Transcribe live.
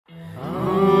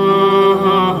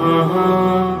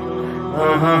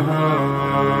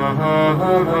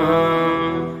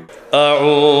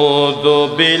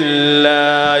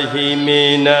বিল্লাহি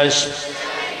মিনাশ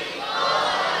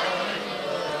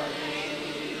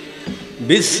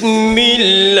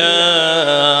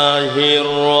বিসমিল্লাহির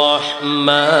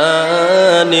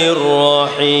রহমানির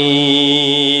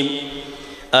রহিম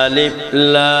আলিফ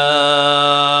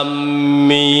লাম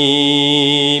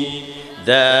মিম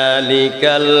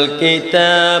যালিকাল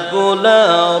কিতাবু লা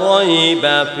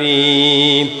রাইবা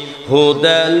ফীহি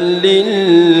হুদাল লিল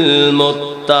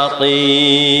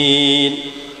মুত্তাকিন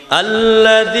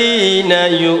আল্লাযীনা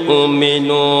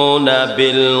ইউমিনুনা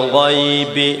বিল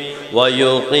গায়বি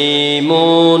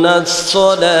ويقيمون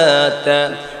الصلاة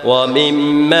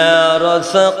ومما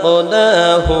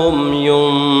رزقناهم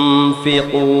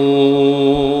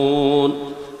ينفقون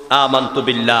آمنت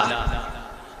بالله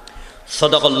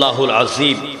صدق الله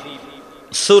العظيم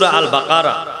সূরা আল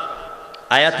বাকারা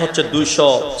আয়াত হচ্ছে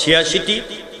 286টি,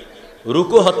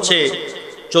 রুকু হচ্ছে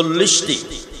 40টি।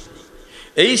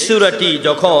 এই সূরাটি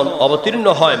যখন অবতীর্ণ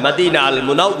হয় মদিনা আল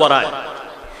মুনাওয়ারায়,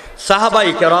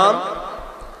 সাহাবায়ে কেরাম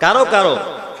কারো কারো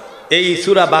এই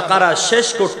সূরা বাকারা শেষ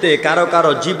করতে কারো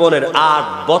কারো জীবনের 8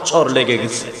 বছর লেগে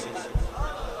গেছে।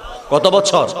 কত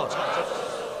বছর?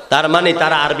 তার মানে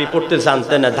তারা আরবি পড়তে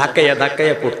জানতেন না, ধাক্কাইয়া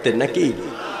ধাক্কাইয়া পড়তেন নাকি?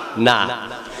 না,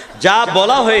 যা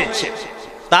বলা হয়েছে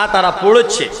তা তারা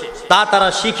পড়েছে, তা তারা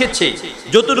শিখেছে।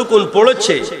 যতটুকু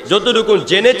পড়েছে, যতটুকু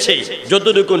জেনেছে,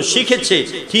 যতটুকু শিখেছে,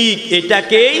 ঠিক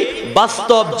এটাকেই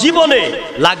বাস্তব জীবনে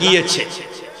লাগিয়েছে।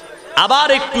 আবার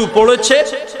একটু পড়েছে,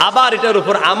 আবার এটার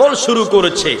উপর আমল শুরু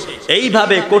করেছে।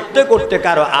 এইভাবে করতে করতে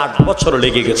কারো 8 বছর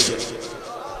লেগে গেছে।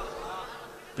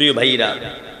 প্রিয় ভাইরা,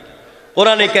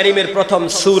 কোরআনে কারীমের প্রথম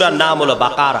সূরার নাম হলো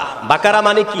বাকারা। বাকারা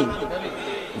মানে কি?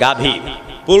 গাভী।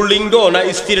 পুল্লিঙ্গ না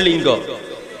স্ত্রীলিঙ্গ?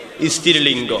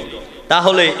 স্ত্রীলিঙ্গ।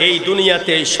 তাহলে এই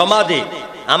দুনিয়াতে, সমাজে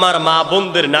আমার মা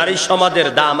বোনদের, নারী সমাজের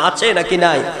দাম আছে নাকি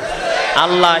নাই?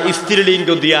 আল্লাহ স্ত্রীলিঙ্গ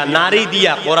দিয়া, নারী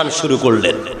দিয়া কোরআন শুরু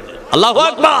করলেন। আল্লাহু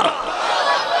আকবার।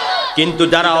 কিন্তু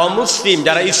যারা অমুসলিম,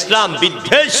 যারা ইসলাম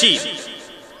বিদ্বেষী,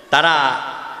 তারা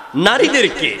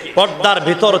নারীদেরকে পর্দার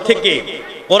ভেতর থেকে,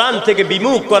 কোরআন থেকে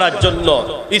বিমুখ করার জন্য,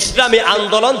 ইসলামী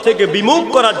আন্দোলন থেকে বিমুখ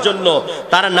করার জন্য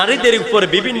তারা নারীদের উপর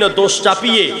বিভিন্ন দোষ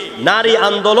চাপিয়ে নারী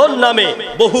আন্দোলন নামে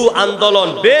বহু আন্দোলন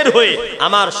বের হয়ে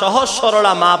আমার সহজ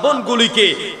সরলা মা বোনগুলিকে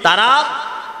তারা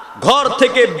ঘর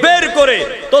থেকে বের করে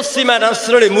তসলিমা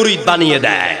নাসরীর মুরিদ বানিয়ে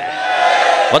দেয়।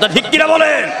 কথা ঠিক কিনা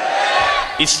বলেন?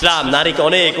 ইসলাম নারীকে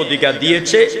অনেক অধিকার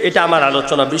দিয়েছে, এটা আমার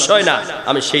আলোচনা বিষয় না,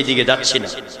 আমি সেই দিকে যাচ্ছি না।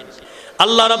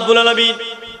 আল্লাহ রাব্বুল আলামিন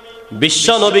বিশ্ব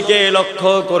নবীকে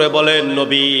লক্ষ্য করে বলেন,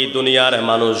 নবী, দুনিয়ার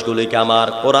মানুষগুলিকে আমার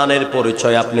কোরআনের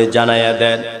পরিচয় আপনি জানায়া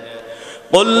দেন।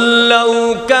 قُلْ لَوْ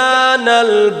كَانَ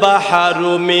الْبَحْرُ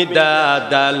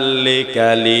مِدَادًا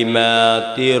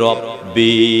لِكَلِمَاتِ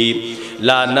رَبِّي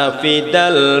لَنَفِدَ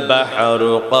الْبَحْرُ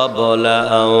قَبْلَ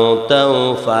أَنْ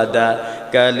تَنْفَدَ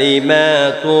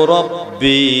كَلِمَاتُ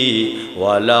رَبِّي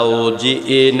وَلَوْ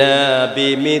جِئْنَا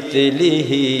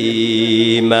بِمِثْلِهِ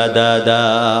مَدَدًا।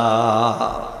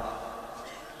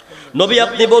 নবী,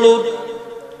 আপনি বলুন,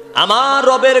 আমার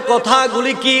রবের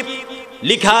কথাগুলি কি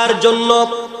লিখার জন্য,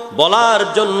 বলার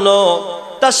জন্য,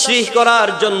 তাশরীহ করার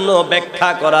জন্য,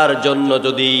 ব্যাখ্যা করার জন্য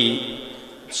যদি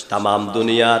তামাম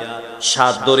দুনিয়ার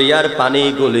 7 দরিয়ার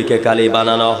পানিগুলিকে কালি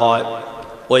বানানো হয়,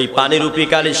 ওই পানিরূপী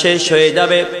কালি শেষ হয়ে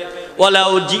যাবে।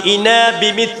 ওয়ালাউ জিনা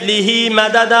বিমিথলিহি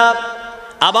মাদাদা।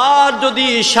 আবার যদি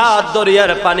 7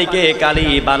 দরিয়ার পানিকে কালি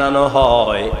বানানো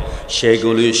হয়,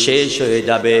 সেগুলি শেষ হয়ে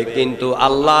যাবে, কিন্তু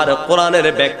আল্লাহর কোরআনের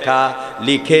ব্যাখ্যা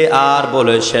লিখে আর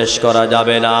বলে শেষ করা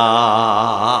যাবে না।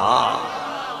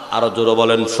 আরো জোরে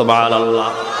বলেন সুবহানাল্লাহ।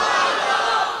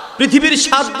 পৃথিবীর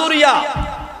 7 দরিয়া,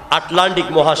 আটলান্টিক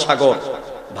মহাসাগর,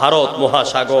 ভারত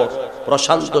মহাসাগর,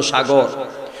 প্রশান্ত সাগর,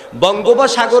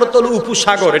 বঙ্গোপসাগর তো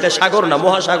উপসাগর, এটা সাগর না,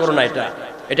 মহাসাগর না,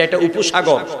 এটা একটা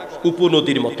উপসাগর,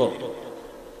 উপনদীর মতো।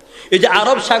 এই যে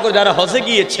আরব সাগর, যারা হজে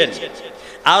গিয়েছেন,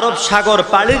 আরব সাগর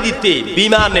পাড়ি দিতে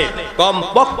বিমানে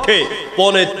কমপক্ষে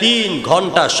 3.5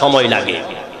 ঘন্টা সময় লাগে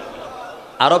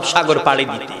আরব সাগর পাড়ি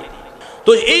দিতে।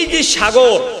 তো এই যে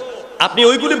সাগর, আপনি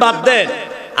ওইগুলি বাদ দেন,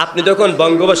 আপনি যখন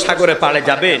বঙ্গোপসাগরে পাড়ে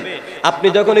যাবেন, আপনি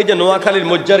যখন এই যে নোয়াখালীর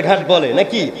মজ্জার ঘাট বলে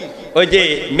নাকি, ওই যে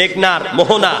মেঘনার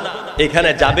মোহনা,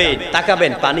 এখানে যাবেন,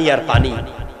 তাকাবেন, পানি আর পানি।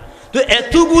 তো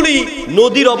এতগুলি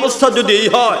নদীর অবস্থা যদি এই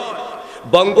হয়,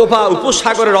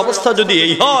 উপসাগরের অবস্থা যদি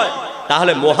এই হয়,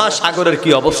 তাহলে মহাসাগরের কি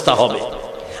অবস্থা হবে?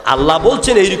 আল্লাহ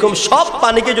বলছেন, এইরকম সব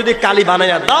পানিকে যদি কালি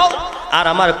বানাইয়া দাও আর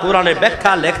আমার কোরআনের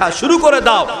ব্যাখ্যা লেখা শুরু করে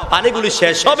দাও, পানিগুলি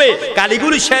শেষ হবে,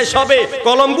 কালিগুলি শেষ হবে,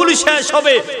 কলমগুলি শেষ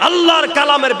হবে, আল্লাহর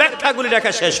কালামের ব্যাখ্যাগুলি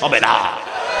লেখা শেষ হবে না।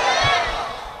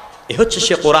 এ হচ্ছে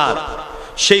সে কোরআন।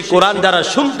 সেই কোরআন যারা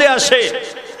শুনতে আসে,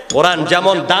 কোরআন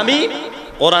যেমন দামি,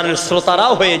 কোরআনের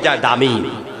শ্রোতারাও হয়ে যায় দামি।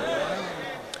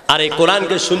 আর এই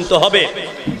কোরআনকে শুনতে হবে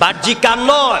বাহ্যিক কান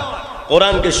নয়,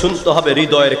 কোরআনকে শুনতে হবে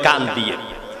হৃদয়ের কান দিয়ে।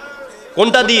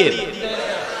 কোনটা দিয়ে?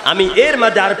 আমি এর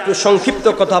মাঝে আর একটু সংক্ষিপ্ত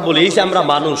কথা বলি যে আমরা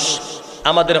মানুষ,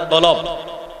 আমাদের কলব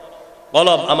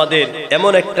আমাদের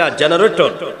এমন একটা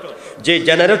জেনারেটর, যে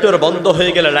জেনারেটর বন্ধ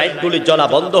হয়ে গেলে লাইটগুলি জ্বলা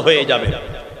বন্ধ হয়ে যাবে।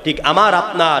 ঠিক আমার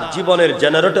আপনার জীবনের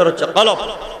জেনারেটর হচ্ছে কলব,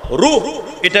 রূহ।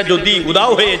 এটা যদি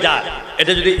উদাও হয়ে যায়,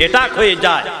 এটা যদি এটাক হয়ে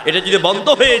যায়, এটা যদি বন্ধ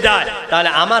হয়ে যায়, তাহলে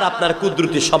আমার আপনার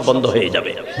কুদরতি সব বন্ধ হয়ে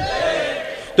যাবে।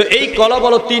 তো এই কলব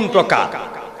হলো তিন প্রকার।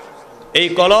 এই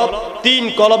কলব, তিন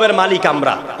কলবের মালিক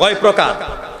আমরা। কয় প্রকার?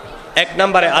 এক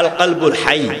নম্বরে আল কলবুল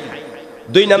হাই,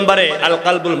 দুই নম্বরে আল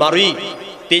কলবুল মারিদ,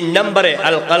 তিন নম্বরে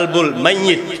আল কলবুল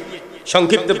মাইয়িত।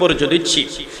 সংক্ষিপ্ত পরিচয় দিচ্ছি।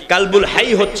 কালবুল হাই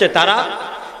হচ্ছে তারা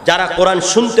যারা কোরআন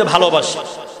শুনতে ভালোবাসে,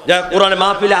 যারা কোরআন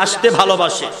মাহফিলে আসতে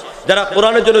ভালোবাসে, যারা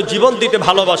কোরআনের জন্য জীবন দিতে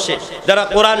ভালোবাসে, যারা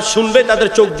কোরআন শুনবে তাদের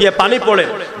চোখ দিয়ে পানি পড়ে,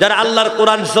 যারা আল্লাহর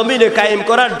কোরআন জমিনে কায়েম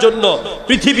করার জন্য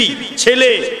পৃথিবী,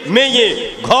 ছেলে মেয়ে,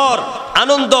 ঘর,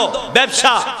 আনন্দ,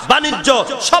 ব্যবসা বাণিজ্য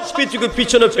সব কিছুকে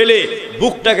পিছনে ফেলে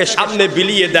বুকটাকে সামনে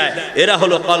বিলিয়ে দেয়, এরা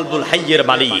হলো কলবুল হাইয়ের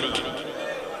মালিক।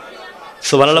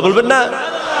 সুবহানাল্লাহ বলবেন না?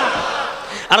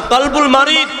 আর কলবুল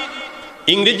মারিদ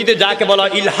ইংরেজিতে যাকে বলা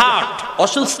ইলহাট,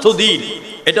 অসুস্থ দিল,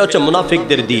 এটা হচ্ছে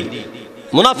মুনাফিকদের দিল,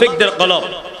 মুনাফিকদের কলব।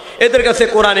 এদের কাছে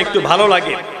কোরআন একটু ভালো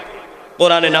লাগে,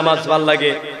 কোরআনে নামাজ ভালো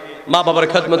লাগে, মা বাবার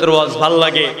খেদমতের ওয়াজ ভালো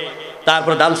লাগে,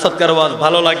 তারপর দান সৎকার ওয়াজ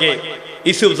ভালো লাগে,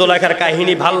 ইউসুফ জুলাইখার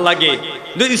কাহিনী ভালো লাগে,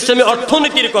 ইসলামী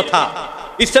অর্থনীতির কথা,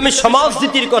 ইসলামী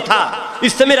সমাজনীতির কথা,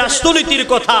 ইসলামী রাষ্ট্রনীতির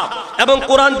কথা, এবং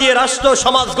কোরআন দিয়ে রাষ্ট্র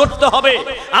সমাজ গড়তে হবে,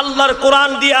 আল্লাহর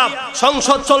কোরআন দিয়ে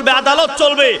সংসদ চলবে, আদালত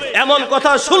চলবে, এমন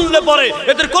কথা শুনলে পরে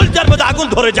এদের কলিজার মধ্যে আগুন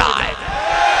ধরে যায়।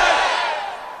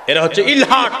 এরা হচ্ছে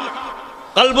ইলহাট,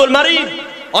 কলবুল মারিদ,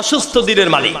 অসুস্থ দিলের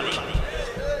মালিক।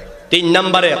 তিন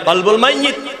নম্বরে কলবুল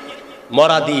মাইয়িত,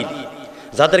 মরা দিল,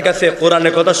 যাদের কাছে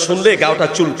কোরআনের কথা শুনলে গাওটা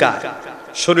চুলকায়,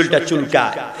 শরীরটা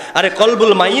চুলকায়। আরে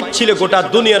কলবুল মাইয়িত ছিল গোটা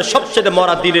দুনিয়ার সবচেয়ে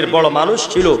মরা দিলের বড় মানুষ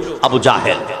ছিল আবু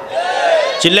জাহেল।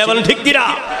 চিল্লায় বলেন ঠিক কিনা?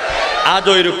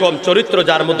 আজও এরকম চরিত্র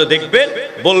যার মধ্যে দেখবেন,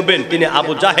 বলবেন তিনি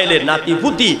আবু জাহেলের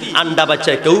নাতিপুতি, আন্ডা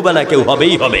বাচ্চায় কেউ বা না কেউ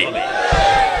হবেই হবে।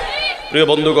 প্রিয়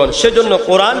বন্ধুগণ, সেজন্য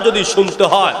কোরআন যদি শুনতে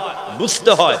হয়,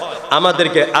 বুঝতে হয়,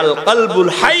 আমাদেরকে আল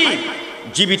কলবুল হাই,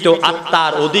 জীবিত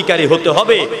আত্মার অধিকারী হতে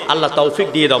হবে। আল্লাহ তৌফিক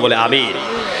দিয়ে দাও বলে আমিন।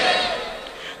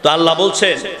 তো আল্লাহ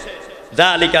বলছেন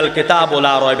যালিকাল কিতাবু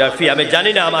লা রাইবা ফি। আমি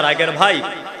জানি না আমার আগের ভাই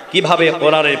কিভাবে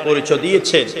কোরআনের পরিচয়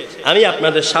দিয়েছেন, আমি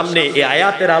আপনাদের সামনে এই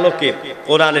আয়াতের আলোকে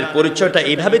কোরআনের পরিচয়টা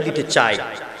এইভাবে দিতে চাই।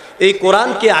 এই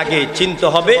কোরআনকে আগে চিনতে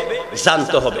হবে,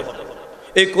 জানতে হবে।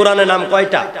 এই কোরআনের নাম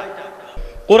কয়টা?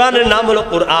 কোরআনের নাম হলো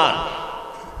কোরআন।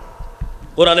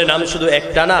 কোরআনের নাম শুধু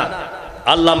একটা না।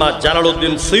 আল্লামা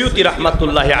জালালউদ্দিন সৈয়দী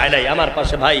রাহমাতুল্লাহি আলাইহি, আমার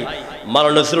পাশে ভাই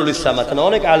মাওলানা নজরুল ইসলাম আছেন,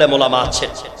 অনেক আলেম ওলামা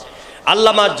আছেন।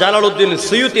 আল্লামা জালালউদ্দিন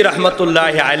সৈয়দী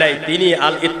রাহমাতুল্লাহি আলাইহি তিনি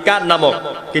আল ইতকান নামক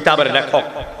কিতাবের লেখক।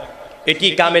 এটি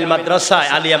কামিল মাদ্রাসায়,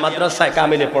 আলিয়া মাদ্রাসায়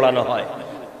কামিলে পড়ানো হয়,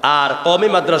 আর কওমি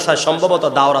মাদ্রাসায় সম্ভবত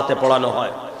দাওরাতে পড়ানো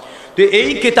হয়। তো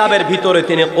এই কিতাবের ভিতরে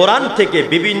তিনি কোরআন থেকে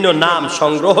বিভিন্ন নাম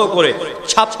সংগ্রহ করে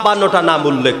 56টা নাম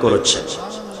উল্লেখ করেছেন।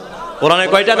 কোরআনে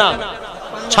কয়টা নাম?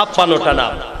 56টা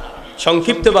নাম।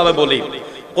 সংক্ষিপ্তভাবে বলি,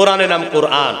 কোরআনের নাম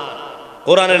কোরআন,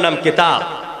 কোরআনের নাম কিতাব,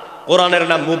 কোরআনের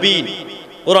নাম মুবিন,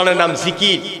 কোরআনের নাম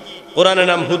জিকির, কোরআনের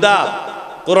নাম হুদা,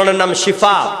 কোরআনের নাম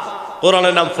শিফা,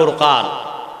 কোরআনের নাম ফুরকান।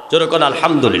 যেরকম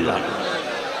আলহামদুলিল্লাহ।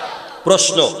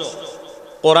 প্রশ্ন,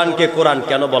 কোরআনকে কোরআন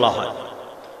কেন বলা হয়?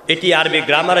 এটি আরবি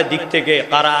গ্রামারের দিক থেকে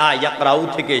কারা ইয়াকরাউ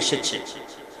থেকে এসেছে।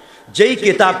 যেই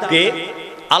কিতাবকে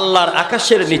আল্লাহর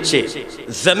আকাশের নিচে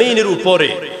জমিনের উপরে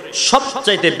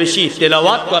সবচাইতে বেশি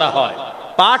তেলাওয়াত করা হয়,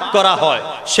 পাঠ করা হয়,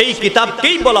 সেই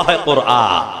কিতাবকেই বলা হয়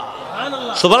কোরআন।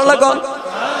 সুবহানাল্লাহ।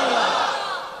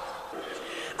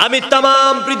 আমি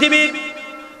তাম পৃথিবীর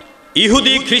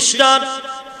ইহুদি খ্রিস্টান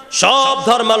সব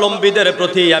ধর্মাবলম্বীদের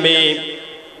প্রতি আমি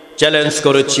চ্যালেঞ্জ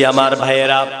করেছি, আমার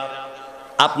ভাইয়েরা,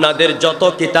 আপনাদের যত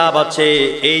কিতাব আছে,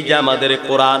 এই যে আমাদের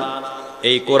কোরআন,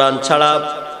 এই কোরআন ছাড়া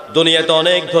দুনিয়াতে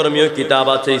অনেক ধর্মীয় কিতাব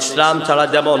আছে। ইসলাম ছাড়া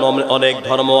যেমন অনেক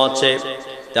ধর্ম আছে,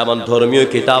 তেমন ধর্মীয়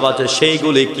কিতাব আছে।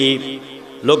 সেইগুলি কি?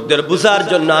 লোকদের বুঝার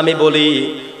জন্য আমি বলি,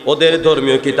 ওদের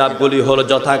ধর্মীয় কিতাবগুলি হলো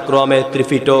যথাক্রমে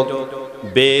ত্রিপিটক,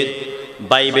 বেদ,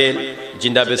 বাইবেল,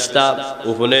 জিন্দাবেস্তা,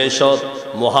 উপনিষদ,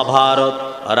 মহাভারত,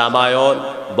 রামায়ণ,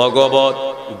 ভগবত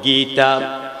গীতা,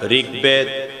 ঋগ্বেদ,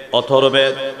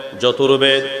 অথর্ববেদ,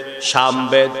 যজুর্বেদ,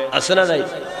 সামবেদ, আছে না নাই?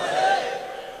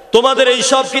 তোমাদের এই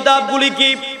সব কিতাবগুলি কি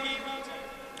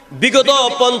বিগত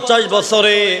 50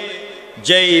 বছরে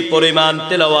যেই পরিমাণ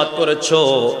তেলাওয়াত করেছো,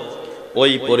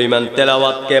 ওই পরিমাণ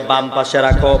তেলাওয়াতকে বাম পাশে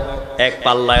রাখো, এক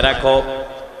পাল্লায় রাখো।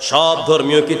 সব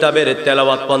ধর্মীয় কিতাবের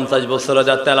তেলাওয়াত 50 বছরে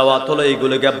যা তেলাওয়াত হলো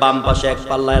এইগুলোকে বাম পাশে এক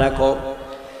পাল্লায় রাখো।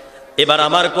 এবার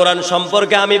আমার কোরআন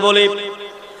সম্পর্কে আমি বলি,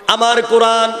 আমার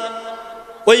কোরআন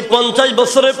ওই 50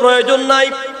 বছরের প্রয়োজন নাই,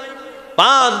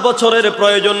 5 বছরের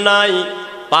প্রয়োজন নাই,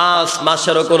 5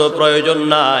 মাসেরও কোনো প্রয়োজন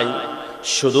নাই,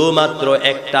 শুধুমাত্র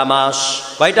একটা মাস।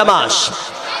 কয়টা মাস?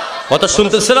 কথা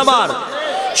শুনতেছেন আমার?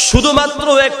 শুধুমাত্র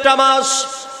একটা মাস,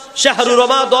 শাহরু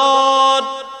রমাদান,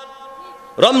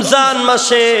 রমজান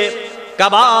মাসে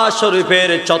কাবা শরীফের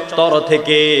চত্বর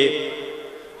থেকে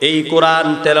এই কোরআন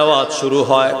তেলাওয়াত শুরু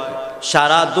হয়।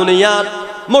 সারা দুনিয়ার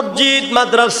মসজিদ,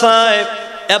 মাদ্রাসায়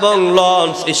এবং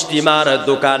লঞ্চ, স্টিমার,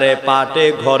 দোকানে, পাটে,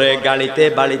 ঘরে, গাড়িতে,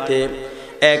 বাড়িতে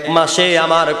এক মাসে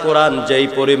আমার কোরআন যেই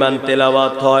পরিমাণ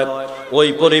তেলাওয়াত হয়, ওই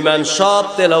পরিমাণ সব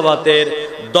তেলাওয়াতের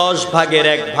 10 ভাগের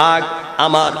 1 ভাগ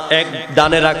আমার এক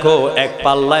ডানে রাখো, এক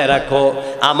পাল্লায় রাখো।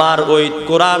 আমার ওই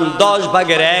কোরআন 10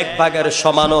 ভাগের 1 ভাগের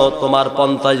সমানও তোমার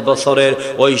 50 বছরের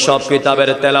ওই সব কিতাবের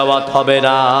তেলাওয়াত হবে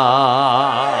না।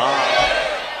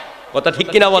 কথা ঠিক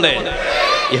কিনা বলেন?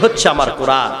 এ হচ্ছে আমার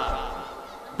কোরআন।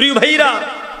 প্রিয় ভাইরা,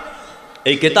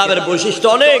 এই কিতাবের বৈশিষ্ট্য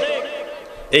অনেক।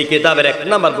 এই কিতাবের 1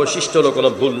 নম্বর বৈশিষ্ট্য হলো কোনো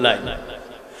ভুল নাই।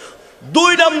 2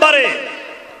 নম্বরে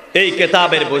এই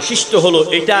কিতাবের বৈশিষ্ট্য হলো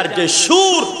এটার যে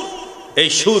সুর, এই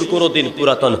সুর কোনোদিন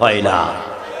পুরাতন হয় না,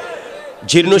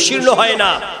 জীর্ণ শীর্ণ হয়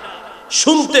না।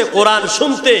 শুনতে, কোরআন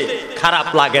শুনতে খারাপ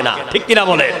লাগে না। ঠিক কিনা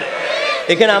বলেন?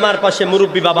 এখানে আমার পাশে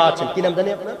মুরব্বী বাবা আছেন, কি নাম জানি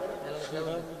আপনার?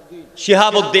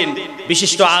 শিহাবউদ্দিন,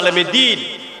 বিশিষ্ট আলেমে দ্বীন,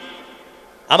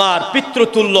 আমার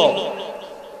পিতৃতুল্য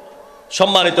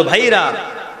সম্মানিত ভাইরা।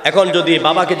 এখন যদি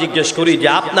বাবাকে জিজ্ঞেস করি যে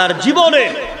আপনার জীবনে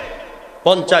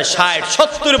 50, 60,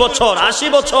 70 বছর, 80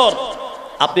 বছর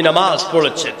আপনি নামাজ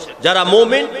পড়েছেন, যারা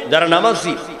মুমিন, যারা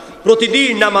নামাজি,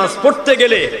 প্রতিদিন নামাজ পড়তে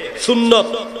গেলে সুন্নত,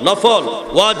 নফল,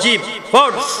 ওয়াজিব,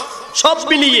 ফরজ সব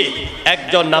মিলিয়ে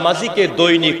একজন নামাজিকে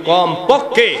দৈনিক কম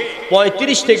পক্ষে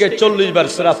 35 থেকে 40 বার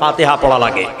সূরা ফাতিহা পড়া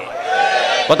লাগে।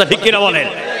 কথা ঠিক কিনা বলেন?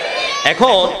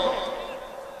 এখন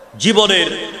জীবনের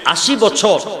 80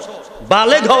 বছর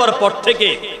বালেগ হওয়ার পর থেকে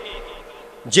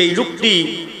যেই লোকটি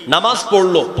নামাজ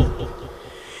পড়লো,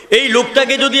 এই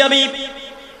লোকটাকে যদি আমি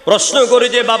প্রশ্ন করি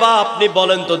যে বাবা আপনি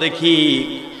বলেন তো দেখি,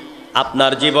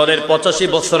 আপনার জীবনের 85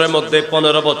 বছরের মধ্যে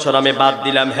 15 বছর আমি বাদ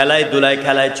দিলাম, হেলায় দুলায়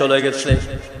খেলায় চলে গেছে,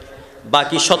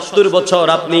 বাকি 70 বছর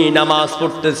আপনি নামাজ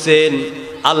পড়তেছেন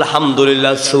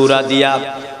আলহামদুলিল্লাহ সূরা দিয়া,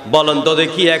 বলেন তো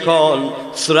দেখি এখন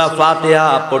সূরা ফাতিহা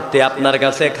পড়তে আপনার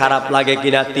কাছে খারাপ লাগে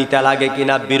কিনা, তিতা লাগে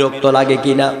কিনা, বিরক্ত লাগে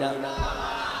কিনা?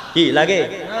 কি লাগে?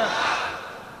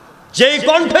 যেই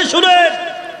কণ্ঠে শুনেন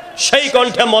সেই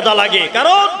কণ্ঠে মজা লাগে,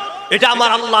 কারণ এটা আমার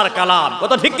আল্লাহর কালাম।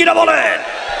 কথা ঠিক কিনা বলেন?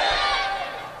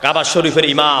 কাবা শরীফের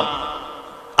ইমাম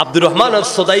আব্দুর রহমান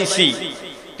আস-সুদাইসি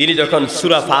তিনি যখন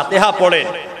সূরা ফাতিহা পড়েন,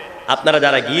 আপনারা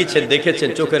যারা গিয়েছেন দেখেছেন,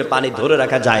 চোখের পানি ধরে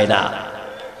রাখা যায় না।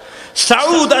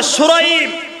 সাউদ আশ-শুরাইব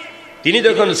তিনি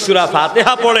যখন সূরা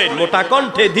ফাতিহা পড়েন, মোটা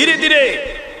কণ্ঠে ধীরে ধীরে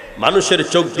মানুষের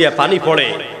চোখ দিয়ে পানি পড়ে।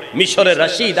 মিশরের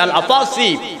রাশিদ আল আফাসি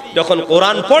যখন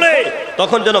কোরআন পড়ে,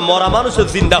 তখন যেন মরা মানুষের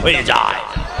জিন্দা হয়ে যায়।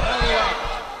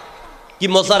 কি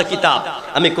মজার কিতাব!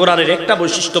 আমি কোরআনের একটা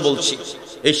বৈশিষ্ট্য বলছি,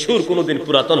 এই সুর কোনোদিন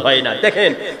পুরাতন হয় না।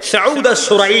 দেখেন সাউদ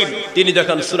আশ-শুরাইব তিনি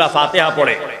যখন সূরা ফাতিহা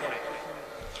পড়ে,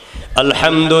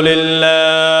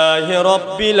 আলহামদুলিল্লাহি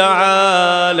রাব্বিল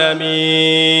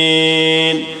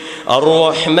আলামিন আর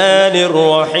রহমানির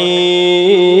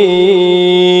রহিম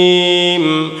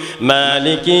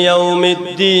মালিকি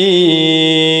ইয়াউমিদ্দিন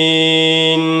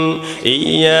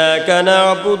ইয়্যাকা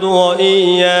না'বুদু ওয়া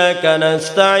ইয়্যাকা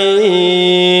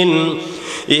নাস্তাঈন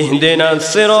اهدنا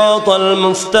الصراط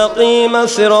المستقيم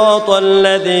صراط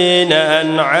الذين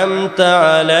أنعمت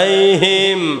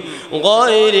عليهم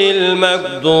غير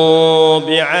المغضوب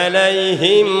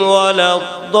عليهم ولا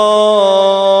الضالين।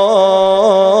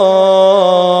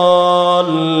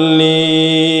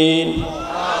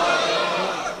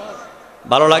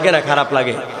 ভালো লাগে না খারাপ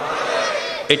লাগে?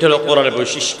 এটা হলো কোরআনের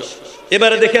বৈশিষ্ট্য।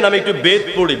 এবারে দেখেন আমি একটু বেদ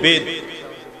পড়ি, বেদ,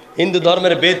 হিন্দু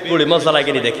ধর্মের বেদ পড়ি, মজা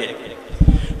লাগেনি? দেখে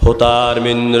হোতার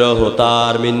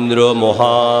মিন্দ্র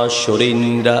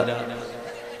মহাশরীন্দ্র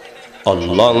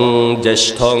অল্লং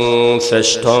জ্যেষ্ঠং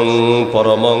শ্রেষ্ঠং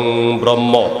পরমং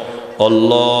ব্রহ্ম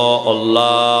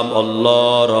অল্লাম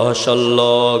রহস্যল্ল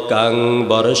কাং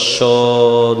বরস্য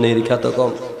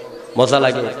নির্ঘাতকম। মজা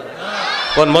লাগে?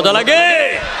 কোন মজা লাগে?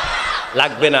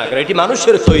 লাগবে না, কারণ এটি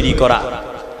মানুষের তৈরি করা।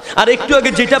 আর একটু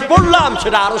আগে যেটা পড়লাম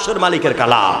সেটা আরশের মালিকের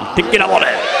কালাম। ঠিক কিনা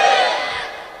বলে?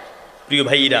 প্রিয়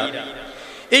ভাইরা,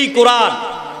 এই কোরআন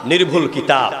নির্ভুল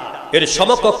কিতাব, এর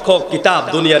সমকক্ষ কিতাব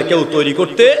দুনিয়ার কেউ তৈরি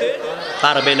করতে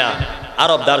পারবে না।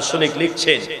 আরব দার্শনিক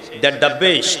লিখছেন that the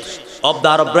best of the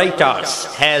Arab writers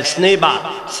has never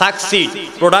succeeded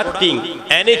producing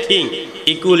anything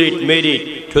equally merit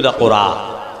to the Quran.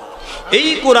 এই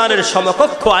কোরআনের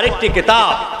সমকক্ষ আরেকটি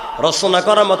কিতাব রচনা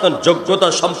করার মতন যোগ্যতা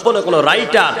সম্পন্ন কোনো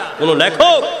রাইটার, কোনো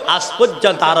লেখক আজ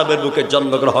পর্যন্ত আরবের বুকে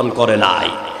জন্মগ্রহণ করে নাই।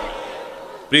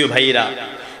 প্রিয় ভাইরা,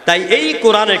 তাই এই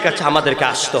কোরআনের কাছে আমাদেরকে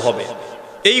আসতে হবে।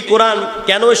 এই কোরআন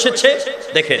কেন এসেছে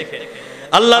দেখেন,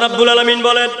 আল্লাহ রাব্বুল আলামিন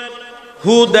বলেন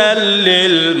হুদাল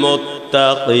লিল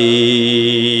মুত্তাকিন,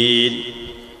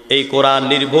 এই কোরআন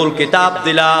নির্ভুল কিতাব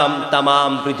দিলাম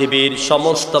তামাম পৃথিবীর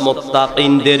সমস্ত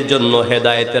মুত্তাকিনদের জন্য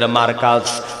হেদায়েতের মার্কাজ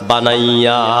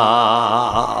বানাইয়া,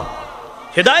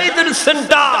 হেদায়েতের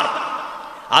সেন্টার।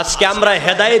 আজকে আমরা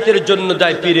হেদায়েতের জন্য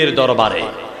যাই পীরের দরবারে,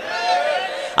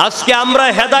 আজকে আমরা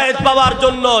হেদায়েত পাওয়ার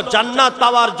জন্য, জান্নাত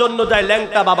পাওয়ার জন্য যাই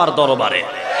ল্যাংটা বাবার দরবারে।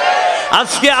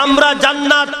 আজকে আমরা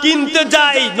জান্নাত কিনতে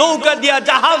যাই নৌকা দিয়া,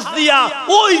 জাহাজ দিয়া,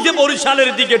 ওই যে বরিশালের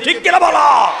দিকে, ঠিক কিনা বলো?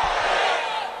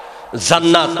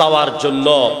 জান্নাত পাওয়ার জন্য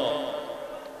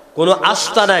কোনো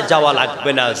আস্তানায় যাওয়া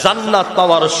লাগবে না। জান্নাত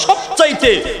পাওয়ার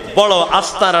সবচাইতে বড়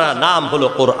আস্তানার নাম হলো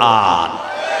কোরআন।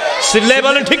 সিল্লাই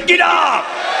বলেন ঠিক কিনা?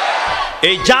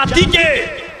 এই জাতিকে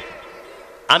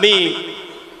আমি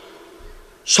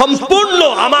সম্পূর্ণ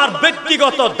আমার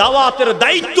ব্যক্তিগত দাওয়াতের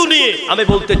দায়িত্ব নিয়ে আমি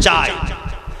বলতে চাই,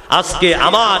 আজকে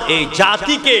আমার এই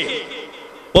জাতিকে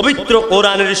পবিত্র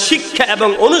কোরআনের শিক্ষা এবং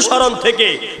অনুসরণ থেকে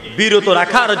বিরত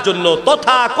রাখার জন্য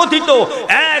তথাকথিত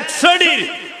এক শ্রেণীর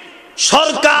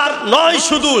সরকার নয়,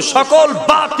 শুধু সকল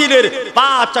বাতিলের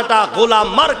পা চাটা গোলাম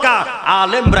মার্কা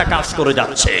আলেমরা কাজ করে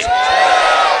যাচ্ছে।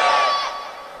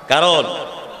 কারণ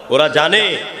ওরা জানে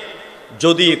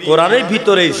যদি কোরআনের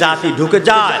ভিতরে জাতি ঢুকে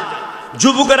যায়,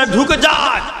 যুবকেরা ঢুকে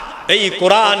যায়, এই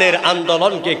কোরআনের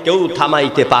আন্দোলনকে কেউ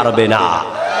থামাইতে পারবে না।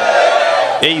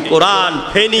 এই কোরআন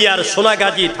ফেনী আর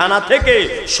সোনাগাজী থানা থেকে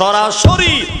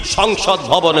সরাসরি সংসদ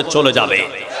ভবনে চলে যাবে।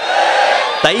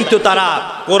 তাই তো তারা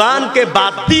কোরআনকে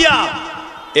বাদ দিয়া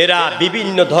এরা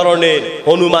বিভিন্ন ধরনের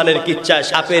হনুমানের কিচ্ছা,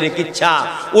 সাপের কিচ্ছা,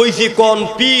 ওই যে কোন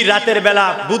পীর রাতের বেলা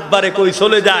বুধবারে কই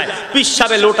চলে যায়,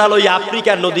 পিসাবে লোটা লই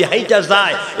আফ্রিকার নদী হাইটা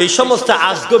যায়, এই সমস্ত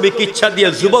আজগবি কিচ্ছা দিয়ে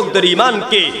যুবকদের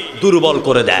ইমানকে দুর্বল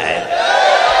করে দেয়।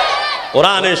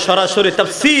 কোরআনের সরাসরি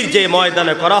তাফসীর যে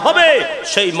ময়দানে করা হবে,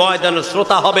 সেই ময়দানের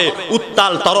শ্রোতা হবে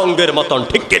উত্তাল তরঙ্গের মতন,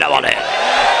 ঠিক কিনা বলে?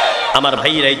 আমার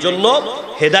ভাইয়েরা, এই জন্য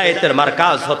হেদায়েতের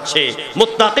মার্কাজ হচ্ছে,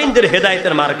 মুত্তাকিনদের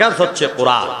হেদায়েতের মার্কাজ হচ্ছে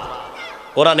কোরআন।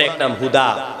 কোরআনে এক নাম হুদা।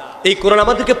 এই কোরআন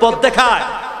আমাদেরকে পথ দেখায়।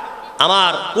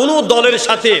 আমার কোনো দলের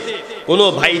সাথে, কোনো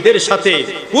ভাইদের সাথে,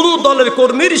 কোনো দলের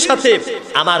কর্মীর সাথে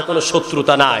আমার কোনো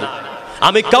শত্রুতা নাই।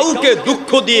 আমি কাউকে দুঃখ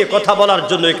দিয়ে কথা বলার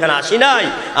জন্য এখানে আসি নাই।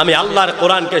 আমি আল্লাহর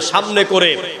কোরআনকে সামনে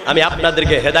করে আমি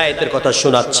আপনাদেরকে হেদায়েতের কথা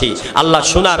শোনাচ্ছি। আল্লাহ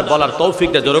শোনার বলার তৌফিক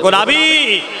দেয়, জোরে করে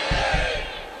আমিন।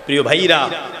 প্রিয় ভাইরা,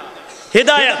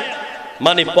 হেদায়েত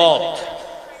মানে পথ।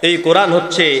 এই কোরআন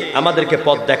হচ্ছে আমাদেরকে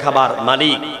পথ দেখাবার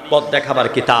মালিক, পথ দেখাবার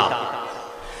কিতাব।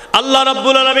 আল্লাহ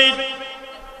রাব্বুল আলামিন,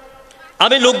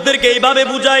 আমি লোকদেরকে এইভাবে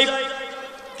বুঝাই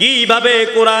কিভাবে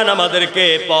কোরআন আমাদেরকে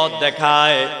পথ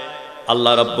দেখায়।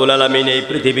 আল্লাহ রাব্বুল আলামিন এই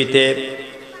পৃথিবীতে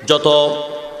যত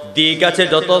দিক আছে,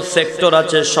 যত সেক্টর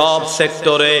আছে, সব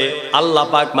সেক্টরে আল্লাহ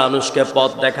পাক মানুষকে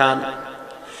পথ দেখান।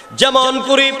 যেমন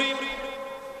করি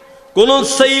কোন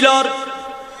সেইলর,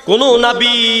 কোন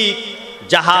নাবিক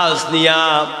জাহাজ নিয়া,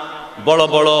 বড়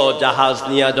বড় জাহাজ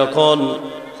নিয়া যখন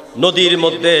নদীর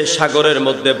মধ্যে, সাগরের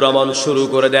মধ্যে ভ্রমণ শুরু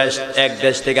করে দেয়, এক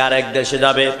দেশ থেকে আরেক দেশে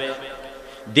যাবে,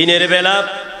 দিনের বেলা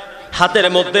হাতের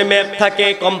মধ্যে ম্যাপ থাকে,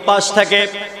 কম্পাস থাকে,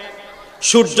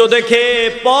 সূর্য দেখে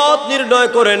পথ নির্ণয়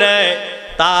করে নেয়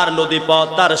তার নদী পথ,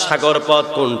 তার সাগর পথ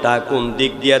কোনটা, কোন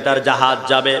দিক দিয়ে তার জাহাজ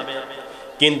যাবে।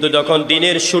 কিন্তু যখন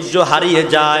দিনের সূর্য হারিয়ে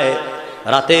যায়,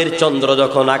 রাতের চন্দ্র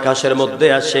যখন আকাশের মধ্যে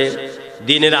আসে,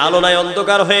 দিনের আলোনায়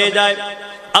অন্ধকার হয়ে যায়,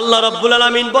 আল্লাহ রাব্বুল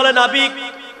আলামিন বলেন, নাবিক,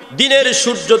 দিনের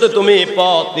সূর্যতে তুমি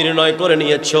পথ নির্ণয় করে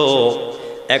নিয়েছো,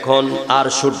 এখন আর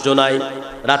সূর্য নাই,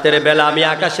 রাতের বেলা আমি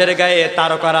আকাশের গায়ে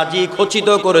তারকারাজি খচিত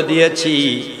করে দিয়েছি,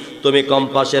 তুমি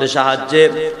কম্পাসের সাহায্যে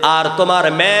আর তোমার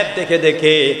ম্যাপ দেখে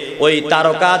দেখে, ওই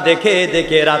তারকা দেখে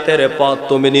দেখে রাতের পথ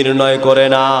তুমি নির্ণয় করে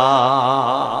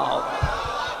নাও।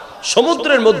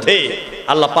 সমুদ্রের মধ্যে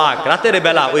আল্লাহ পাক রাতের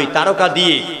বেলা ওই তারকা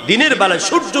দিয়ে, দিনের বেলা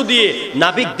সূর্য দিয়ে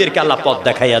নাবিকদেরকে আল্লাহ পথ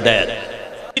দেখাইয়া দেন।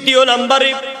 দ্বিতীয় নাম্বারে,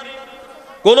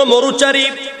 কোন মরুচারী,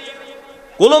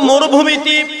 কোন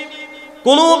মরুভূমিতে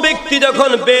কোন ব্যক্তি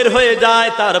যখন বের হয়ে যায়,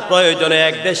 তার প্রয়োজনে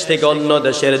এক দেশ থেকে অন্য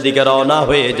দেশের দিকে রওনা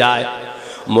হয়ে যায়,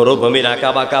 মরুভূমির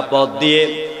আঁকা বাঁকা পথ দিয়ে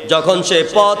যখন সে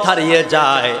পথ হারিয়ে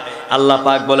যায়, আল্লাহ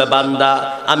পাক বলে, বান্দা,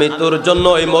 আমি তোর জন্য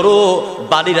ওই মরু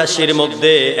বালি রাশির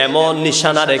মধ্যে এমন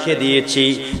নিশানা রেখে দিয়েছি,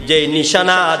 যে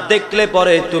নিশানা দেখলে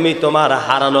পরে তুমি তোমার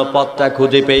হারানো পথটা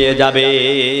খুঁজে পেয়ে যাবে।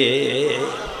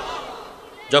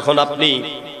 যখন আপনি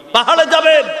পাহাড়ে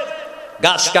যাবেন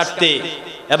গাছ কাটতে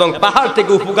এবং পাহাড়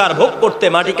থেকে উপকার ভোগ করতে,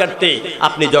 মাটি কাটতে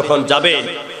আপনি যখন যাবেন,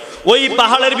 ওই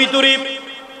পাহাড়ের ভিতরে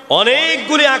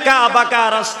অনেকগুলি আঁকা বাঁকা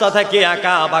রাস্তা থাকে,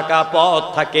 আঁকা বাঁকা পথ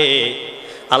থাকে।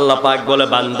 আল্লাহ পাক বলে,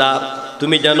 বান্দা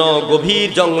তুমি যেন গভীর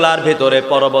জঙ্গলার ভিতরে,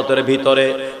 পর্বতের ভিতরে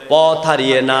পথ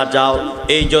হারিয়ে না যাও,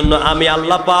 এই জন্য আমি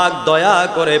আল্লাহ পাক দয়া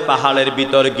করে পাহাড়ের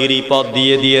ভিতর গিরিপথ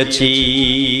দিয়ে দিয়েছি।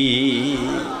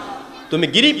 তুমি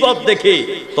গিরিপথ দেখে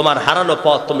তোমার হারানো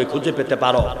পথ তুমি খুঁজে পেতে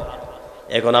পারো।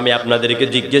 এখন আমি আপনাদেরকে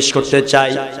জিজ্ঞেস করতে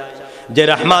চাই যে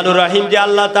রহমানুর রহিম যে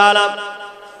আল্লাহ তাআলা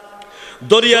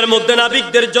দরিয়ার মধ্যে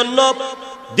নাবিকদের জন্য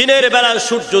দিনের বেলা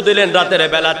সূর্য দিলেন, রাতের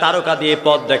বেলা তারকা দিয়ে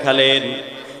পথ দেখালেন,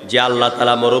 যে আল্লাহ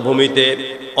তাআলা মরুভূমিতে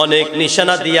অনেক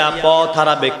নিশানা দিয়া পথ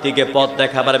হারা ব্যক্তিকে পথ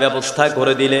দেখাবার ব্যবস্থা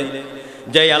করে দিলেন,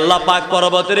 যে আল্লাহ পাক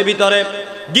পর্বতের ভিতরে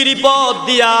গিরিপথ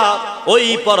দিয়া ওই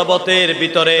পর্বতের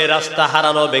ভিতরে রাস্তা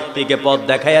হারানো ব্যক্তিকে পথ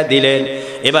দেখাইয়া দিলেন।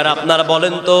 এবার আপনারা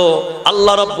বলেন তো,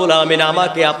 আল্লাহ রাব্বুল আমিন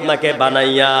আমাকে আপনাকে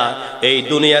বানাইয়া এই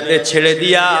দুনিয়াতে ছেড়ে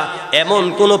দিয়া এমন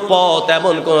কোন পথ,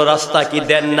 এমন কোন রাস্তা কি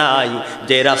দেন নাই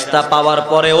যে রাস্তা পাওয়ার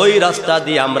পরে ওই রাস্তা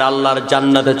দিয়ে আমরা আল্লাহর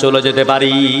জান্নাতে চলে যেতে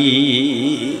পারি?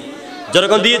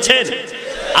 যেরকম দিয়েছেন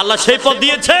আল্লাহ সেই পথ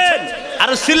দিয়েছেন, আর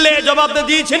সিল্লে জবাব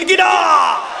দিয়েছেন কিনা?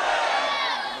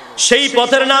 সেই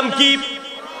পথের নাম কি?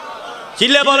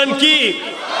 চিল্লে বলেন কি?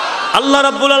 আল্লাহ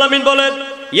রাব্বুল আলামিন বলেন,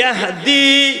 ইয়াহদি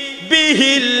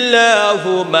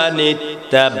বিহিল্লাহু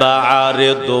মানিত্তাবা'a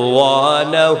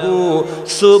রিদওয়ানাহু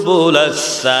সুবুলাস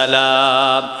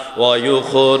সালাম ওয়া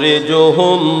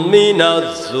ইউখরিজুহুম মিনাজ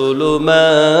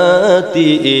যুলুমাতি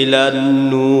ইলান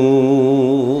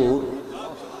নূর।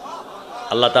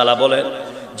 আল্লাহ তাআলা বলেন,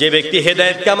 যে ব্যক্তি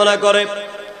হেদায়েত কামনা করে,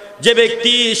 যে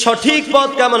ব্যক্তি সঠিক পথ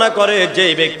কামনা করে, যে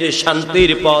ব্যক্তি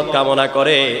শান্তির পথ কামনা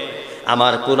করে,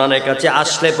 আমার কোরআনের কাছে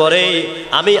আসলে পরে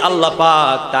আমি আল্লাহ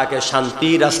পাক তাকে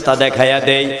শান্তির রাস্তা দেখাইয়া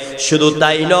দেই। শুধু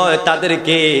তাই নয়,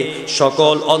 তাদেরকে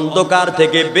সকল অন্ধকার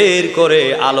থেকে বের করে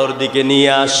আলোর দিকে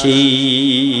নিয়ে আসি।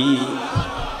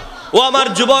 ও আমার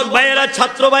যুবক ভাইয়েরা,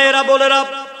 ছাত্র ভাইয়েরা, বোনেরা,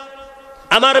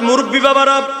 আমার মুরব্বী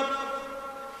বাবারা,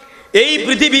 এই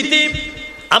পৃথিবীতে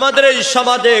আমাদের এই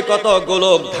সমাজে কত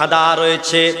গোলক ধাঁধা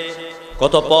রয়েছে,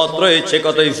 কত পথ রয়েছে,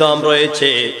 কত ইসলাম রয়েছে।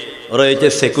 রয়েছে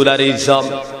সেকুলারিজম,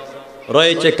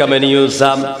 রয়েছে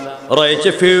কমিউনিজম, রয়েছে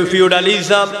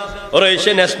ফিউডালিজম, রয়েছে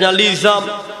ন্যাশনালিজম,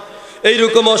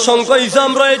 এইরকম অসংখ্য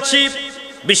ইসম রয়েছে।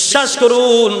 বিশ্বাস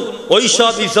করুন,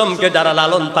 ওইসব ইসমকে যারা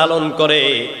লালন পালন করে,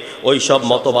 ওইসব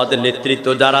মতবাদের নেতৃত্ব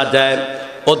যারা দেয়,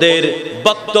 ওদের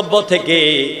বক্তব্য থেকে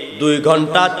 2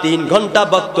 ঘন্টা 3 ঘন্টা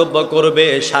বক্তব্য করবে,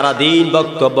 সারাদিন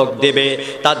বক্তব্য দেবে।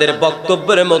 তাদের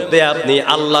বক্তব্যের মধ্যে আপনি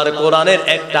আল্লাহর কোরআনের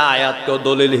একটা আয়াতকে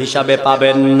দলিল হিসাবে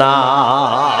পাবেন না।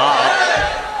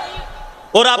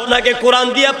 ওরা আপনাকে কোরআন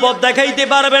দিয়া পথ দেখাইতে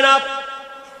পারবে না।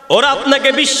 ওরা আপনাকে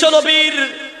বিশ্বনবীর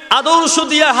আদর্শ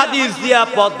দিয়া, হাদিস দিয়া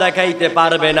পথ দেখাইতে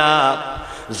পারবে না।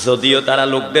 যদিও তারা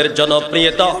লোকদের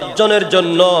জনপ্রিয়তা অর্জনের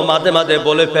জন্য মাঝে মাঝে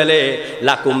বলে ফেলে,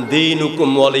 লাকুম দীনুকুম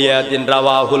ওয়ালিয়া দিন,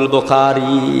 রাওয়াহুল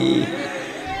বুখারী।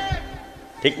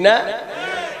 ঠিক না?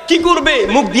 কি করবে?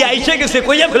 মুখ দিয়ে আইসে গেছে,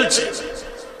 কইয়া ফেলছে।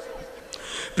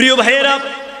 প্রিয় ভাইয়েরা,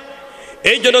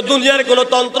 এই জন্য দুনিয়ার কোনো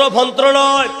তন্ত্র ফন্ত্র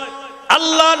নয়,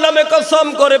 আল্লাহর নামে কসম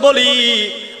করে বলি,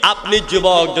 আপনি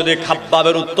যুবক যদি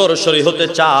খাব্বাবের উত্তরসূরি হতে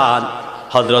চান,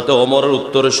 হযরত ওমরের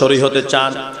উত্তরসূরি হতে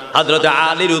চান, হযরত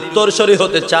আলীর উত্তরসূরি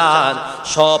হতে চান,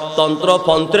 সব তন্ত্র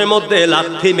ফন্ত্রের মধ্যে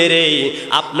লাথি মেরে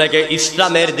আপনাকে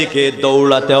ইসলামের দিকে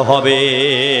দৌড়াতে হবে।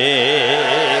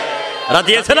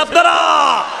 রাজি আছেন আপনারা?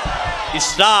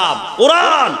 ইসলাম,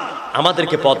 কোরআন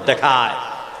আমাদেরকে পথ দেখায়।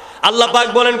 আল্লাহ পাক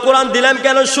বলেন, কোরআন দিলাম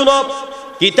কেন? শুনো,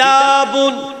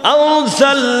 কিতাবুন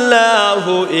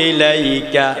আনজালনাহু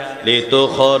ইলাইকা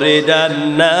লিতুখরিজান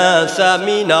নাসা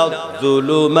মিনাজ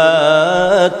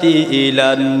যুলুমাতি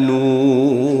ইলান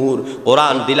নূর।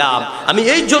 কোরআন দিলাম আমি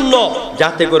এই জন্য,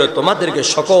 যাতে করে তোমাদেরকে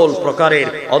সকল প্রকারের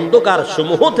অন্ধকার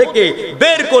সমূহ থেকে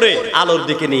বের করে আলোর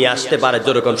দিকে নিয়ে আসতে পারে।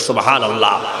 যেরকম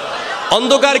সুবহানাল্লাহ।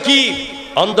 অন্ধকার কি?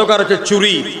 অন্ধকার হচ্ছে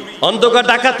চুরি, অন্ধকার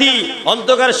ডাকাতি,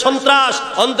 অন্ধকার সন্ত্রাস,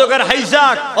 অন্ধকার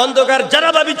হাইজাক, অন্ধকার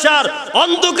জানাবা বিচার,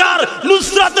 অন্ধকার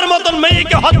নুসরাতের মতন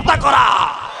মেয়েকে হত্যা করা।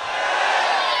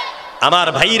 আমার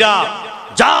ভাইরা,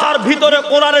 যার ভিতরে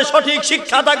কোরআনের সঠিক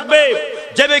শিক্ষা থাকবে,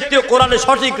 যে ব্যক্তি কোরআনের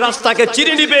সঠিক রাস্তাকে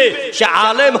চিনে নিবে, সে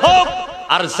আলেম হোক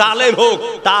আর জালেম হোক,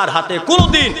 তার হাতে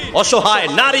কোনোদিন অসহায়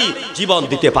নারী জীবন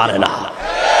দিতে পারে না।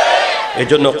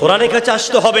 এজন্য কোরআনের কাছে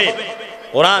আসতে হবে।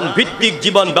 কোরআন ভিত্তিক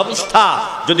জীবন ব্যবস্থা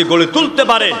যদি গড়ে তুলতে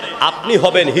পারেন, আপনি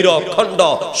হবেন হিরো খণ্ড,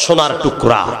 সোনার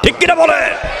টুকরা। ঠিক কিনা বলে?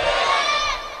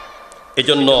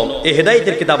 এজন্য এই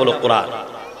হেদায়েতের কিতাব হলো কোরআন।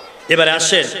 এবারে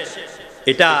আসেন,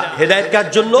 এটা হেদায়েত কার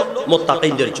জন্য?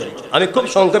 মুত্তাকিনদের জন্য। আমি খুব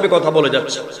সংক্ষেপে কথা বলে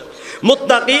যাচ্ছি।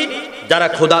 মুত্তাকি যারা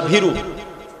খোদা ভীরু,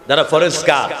 যারা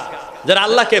ফরেজগার, যারা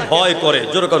আল্লাহকে ভয় করে,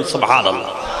 যেরকম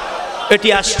সুবহানাল্লাহ। এটি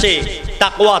আসছে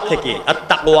তাকওয়া থেকে। আর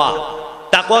তাকওয়া,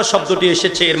 তাকওয়া শব্দটি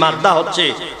এসেছে, এর মাদ্দা হচ্ছে,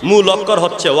 মূল অক্ষর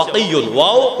হচ্ছে ওয়াকিয়ুন,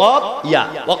 ওয়াও কফ ইয়া,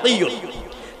 ওয়াকিয়ুন।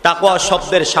 তাকওয়া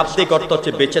শব্দের শাব্দিক অর্থ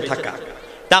হচ্ছে বেঁচে থাকা।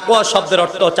 তাকওয়া শব্দের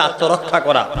অর্থ হচ্ছে আত্মরক্ষা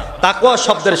করা। তাকওয়া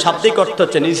শব্দের শাব্দিক অর্থ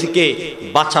হচ্ছে নিজেকে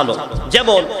বাঁচানো।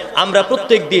 যেমন আমরা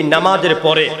প্রত্যেক দিন নামাজের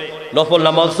পরে, নফল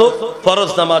নামাজ হোক,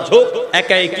 ফরজ নামাজ হোক,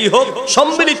 একাএকি হোক,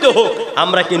 সম্মিলিত হোক,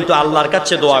 আমরা কিন্তু আল্লাহর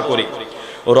কাছে দোয়া করি,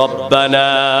 রব্বানা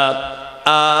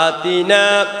আতিনা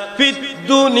ফিদ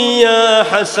দুনিয়া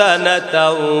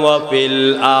হাসানাতাও ওয়া ফিল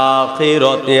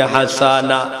আখিরাতি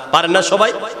হাসানা। পারেন না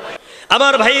সবাই?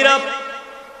 আমার ভাইরা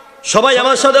সবাই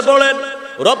আমার সাথে পড়েন,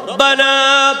 রব্বানা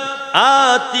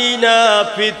আতিনা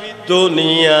ফিদ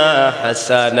দুনিয়া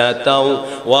হাসানাতাও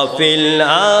ওয়া ফিল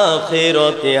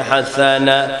আখিরাতি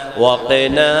হাসানা ওয়া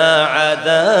কিনা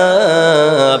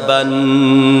আযাবান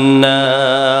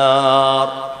নার।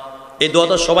 এই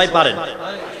দোয়াটা সবাই পারেন?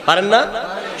 পারেন না?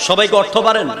 সবাইকে অর্থ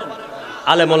পারেন?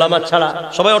 আলেম ওলামা ছাড়া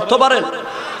সবাই অর্থ পারেন?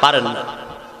 পারেন না।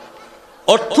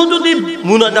 অর্থ যদি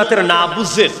মুনাজাতের না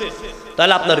বুঝেন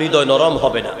তাহলে আপনার হৃদয় নরম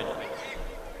হবে না।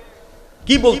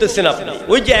 কি বলতেছেন আপনি?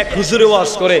 ওই যে এক হুজুরে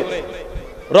ওয়াজ করে,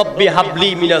 রব্বি হাবলি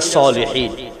মিনাস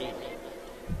সলিহিন,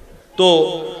 তো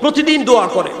প্রতিদিন দোয়া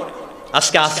করে।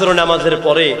 আজকে আসর নামাজের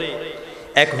পরে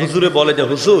এক হুজুরে বলে যে,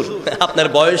 হুজুর আপনার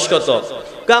বয়স কত?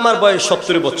 আমার বয়স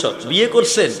 70 বছর। বিয়ে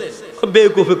করছেন?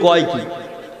 বেকুফে কয় কি,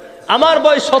 আমার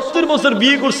বয়স 70 বছর,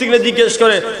 বিয়ে করছি কিনা জিজ্ঞেস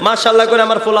করে, মাশাআল্লাহ করে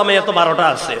আমার ফোলা মেয়ে তো 12টা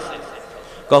আছে।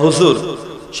 হুজুর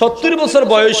 70 বছর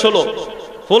বয়স হলো,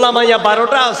 ফোলা মাইয়া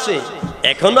 12টা আছে,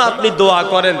 এখনো আপনি দোয়া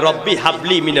করেন রব্বি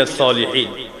হাবলি মিনাস সলিহিন?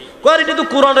 কয় এটা তো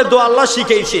কোরআনের দোয়া, আল্লাহ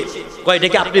শিখাইছে। কয়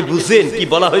এটাকে আপনি বুঝেন কি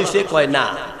বলা হয়েছে? কয় না।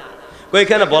 কয়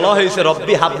এখানে বলা হয়েছে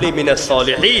রব্বি হাবলি মিনাস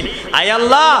সলিহিন, আয়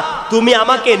আল্লাহ তুমি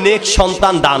আমাকে নেক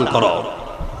সন্তান দান করো।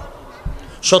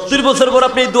 70 বছর পর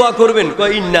আপনি দোয়া করবেন?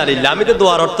 কয় ইন্না লিল্লাহ, আমি তো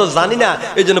দোয়ার অর্থ জানি না,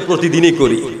 এই জন্য প্রতিদিনই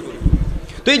করি।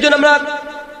 তো এই জন্য আমরা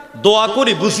দোয়া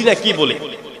করি, বুঝি না কি বলি।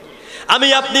 আমি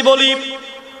আপনি বলি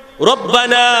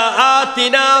রব্বানা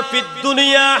আতিনা ফিদ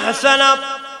দুনিয়া হাসানা,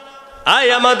 আয়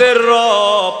আমাদের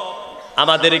রব,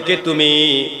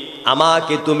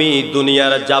 আমাকে তুমি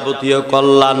দুনিয়ার যাবতীয়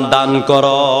কল্যাণ দান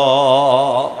করো।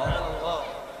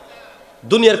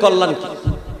 দুনিয়ার কল্যাণ কি?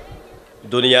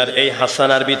 দুনিয়ার এই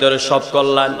হাসানার ভিতরে সব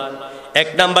কল্যাণ। 1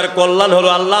 নাম্বার কল্যাণ হলো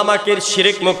আল্লাহ আমাকে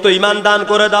শিরক মুক্ত ঈমান দান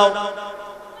করে দাও।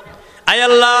 আয়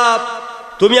আল্লাহ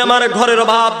তুমি আমার ঘরের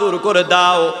অভাব দূর করে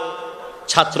দাও।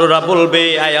 ছাত্ররা বলবে,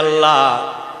 আয় আল্লাহ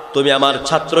তুমি আমার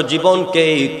ছাত্র জীবনকে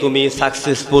তুমি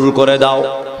সাকসেসফুল করে দাও।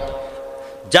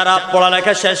 যারা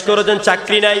পড়ালেখা শেষ করেছেন,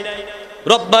 চাকরি নাই,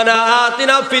 রব্বানা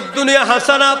আতিনা ফিদ দুনিয়া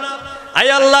হাসানা,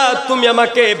 আয় আল্লাহ তুমি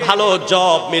আমাকে ভালো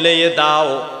জব মিলিয়ে দাও,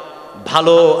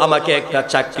 ভালো আমাকে একটা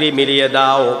চাকরি মিলিয়ে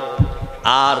দাও।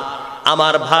 আর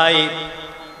আমার ভাই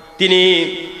তিনি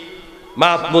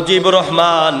মুজিবুর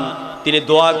রহমান, তিনি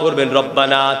দোয়া করবেন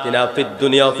রব্বানা আতিনা ফিদ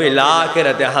দুনিয়া ওয়া ফিল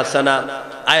আখিরাতি হাসানা,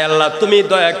 আয় আল্লাহ তুমি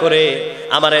দয়া করে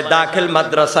আমার দাখিল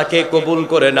মাদ্রাসাকে কবুল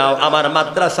করে নাও, আমার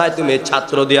মাদ্রাসায় তুমি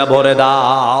ছাত্র দিয়া ভরে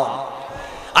দাও।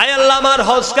 আয় আল্লাহ আমার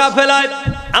হজ কাফেলায়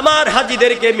আমার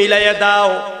হাজীদেরকে মিলাইয়া দাও।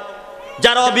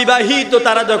 যারা অবিবাহিত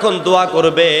তারা যখন দোয়া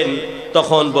করবেন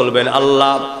তখন বলবেন,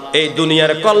 আল্লাহ এই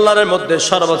দুনিয়ার কল্যাণের মধ্যে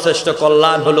সর্বশ্রেষ্ঠ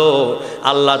কল্যাণ হলো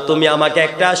আল্লাহ তুমি আমাকে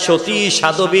একটা সতী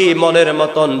সাধবী মনের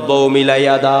মতন বউ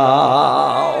মিলাইয়া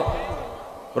দাও।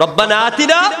 রব্বানা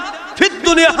আতিনা ফিদ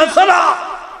দুনিয়া হাসানা।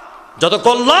 যত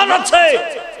কল্যাণ আছে,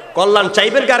 কল্যাণ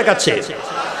চাইবেন কার কাছে?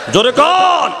 জোরে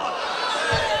কোন?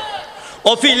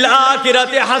 ওয়া ফিল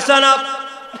আখিরাতি হাসানা।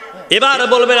 এবার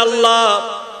বলবেন, আল্লাহ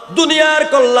দুনিয়ার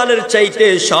কল্যাণের চাইতে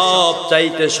সব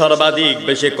চাইতে সর্বাধিক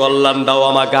বেশি কল্যাণ দাও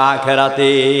আমাকে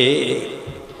আখিরাতে।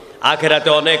 আখিরাতে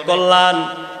অনেক কল্যাণ,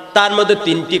 তার মধ্যে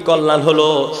 3টি কল্যাণ হলো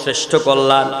শ্রেষ্ঠ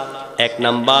কল্যাণ। 1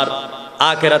 নাম্বার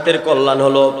আখিরাতের কল্যাণ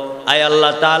হলো, আয়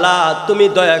আল্লাহ তাআলা তুমি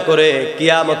দয়া করে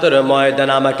কিয়ামতের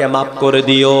ময়দানে আমাকে মাফ করে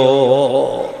দিও।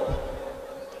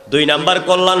 2 নাম্বার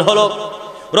কল্যাণ হলো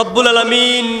রব্বুল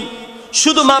আলামিন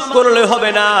শুধু মাফ করলে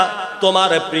হবে না,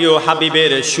 তোমার প্রিয়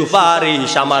হাবিবের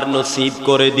সুপারিশ আমার নসিব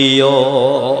করে দিও।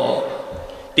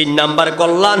 3 নাম্বার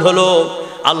কল্যাণ হলো,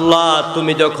 আল্লাহ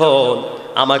তুমি যখন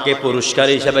আমাকে পুরস্কার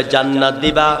হিসেবে জান্নাত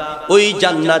দিবা, ওই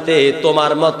জান্নাতে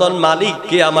তোমার মতন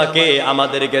মালিককে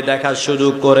আমাদেরকে দেখার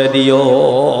সুযোগ করে দিও।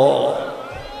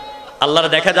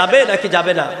 আল্লাহর দেখা যাবে নাকি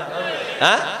যাবে না?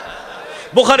 হ্যাঁ,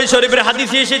 বুখারী শরীফের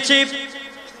হাদিসে এসেছে,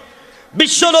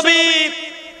 বিশ্বনবী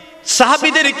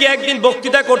সাহাবীদেরকে একদিন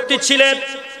বক্তৃতা করতেছিলেন।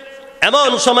 এমন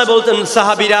সময় বলতেন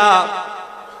সাহাবীরা,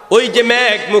 ওই যে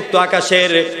মেঘ মুক্ত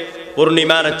আকাশের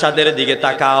পূর্ণিমার চাঁদের দিকে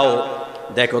তাকাও,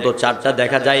 দেখো তো চাঁদটা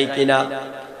দেখা যায় কিনা।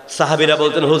 সাহাবীরা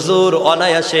বলতেন, হুজুর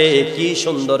অনায়াসে কি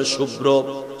সুন্দর শুভ্র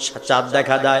চাঁদ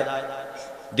দেখা যায়।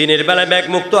 দিনের বেলায়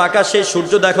মেঘমুক্ত আকাশে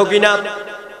সূর্য দেখো কিনা।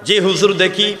 যে হুজুর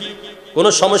দেখি, কোনো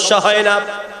সমস্যা হয় না।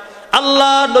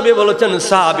 আল্লাহর নবী বলেছেন,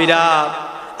 সাহাবীরা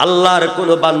আল্লাহর কোন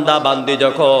বান্দা বান্দি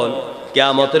যখন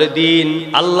কিয়ামতের দিন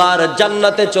আল্লাহর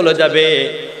জান্নাতে চলে যাবে,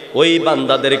 ওই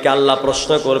বান্দাদেরকে আল্লাহ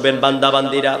প্রশ্ন করবেন, বান্দা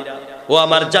বান্দিরা ও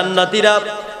আমার জান্নাতীরা,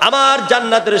 আমার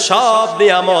জান্নাতের সব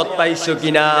নিয়ামত পাইছো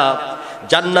কিনা?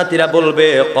 জান্নাতীরা বলবে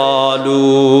ক্বালু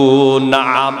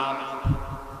নাআম,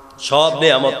 সব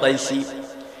নিয়ামত পাইছি।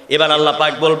 এবার আল্লাহ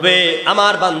পাক বলবে,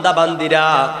 আমার বান্দা বান্দিরা,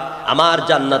 আমার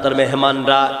জান্নাতের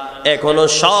মেহমানরা এখনো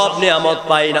সব নিয়ামত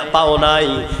পাও নাই,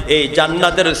 এই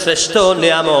জান্নাতের শ্রেষ্ঠ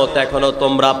নিয়ামত এখনো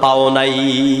তোমরা পাও নাই।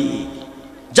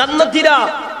 জান্নাতীরা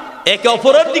একে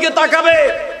অপরের দিকে তাকাবে।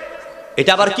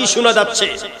 এটা আবার কি শোনা যাচ্ছে?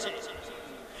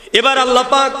 এবার আল্লাহ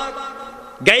পাক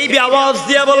গায়বী আওয়াজ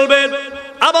দিয়ে বলবেন,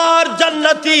 আমার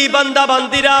জান্নাতি বান্দা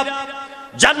বান্দিরা,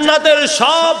 জান্নাতের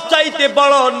সব চাইতে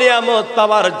বড় নিয়ামত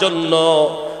পাওয়ার জন্য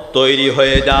তৈরি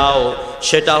হয়ে যাও।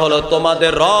 সেটা হলো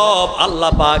তোমাদের রব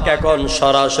আল্লাহ পাক এখন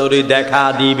সরাসরি দেখা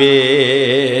দিবে।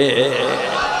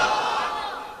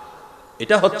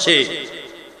 এটা হচ্ছে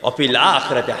অফিল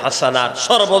আখিরাতে হাসানার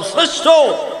সর্বশ্রেষ্ঠ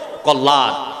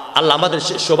কল্যাণ। আল্লাহ আমাদের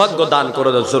সৌভাগ্য দান করে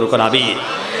দেন, শুরু করে আমিন।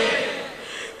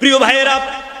 প্রিয় ভাইয়েরা,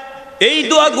 এই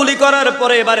দোয়াগুলি করার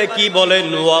পরে এবারে কি বলেন?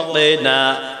 ওয়াকিনা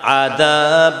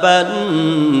আযাবান্নার,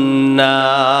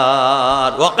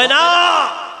 ওয়াকিনা,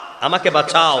 আমাকে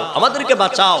বাঁচাও, আমাদেরকে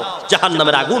বাঁচাও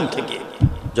জাহান্নামের আগুন থেকে।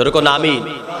 জোরে কোন আমিন।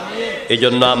 এই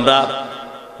জন্য আমরা,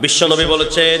 বিশ্বনবী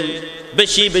বলেছেন,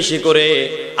 বেশি বেশি করে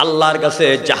আল্লাহর কাছে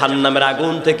জাহান্নামের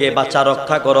আগুন থেকে বাঁচা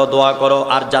রক্ষা করো, দোয়া করো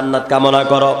আর জান্নাত কামনা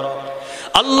করো।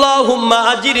 আল্লাহুম্মা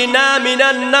আজিরনা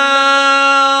মিনান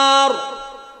নার।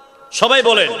 সবাই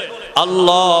বলেন,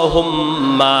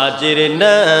 আল্লাহুম্মা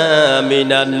আজিরনা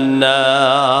মিনান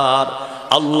নার,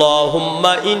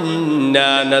 আল্লাহুম্মা ইন্না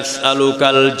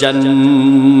নাসআলুকাল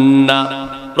জান্নাহ।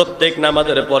 প্রত্যেক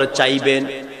নামাজের পরে চাইবেন।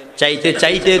 চাইতে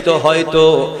চাইতে তো হয়তো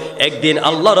একদিন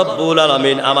আল্লাহ রাব্বুল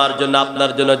আলামিন আমার জন্য,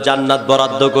 আপনার জন্য জান্নাত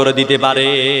বরাদ্দ করে দিতে পারে।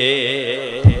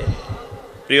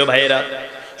 প্রিয় ভাইয়েরা,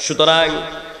 সুতরাং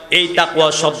এই তাকওয়া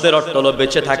শব্দের অর্থ হলো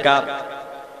বেঁচে থাকা।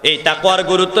 এই তাকওয়ার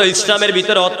গুরুত্ব ইসলামের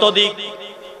ভিতরে অত্যধিক।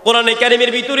 কোরআনে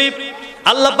কারীমের ভিতরে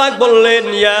আল্লাহ পাক বললেন,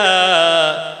 ইয়া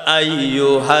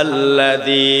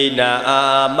আইয়ুহাল্লাযীনা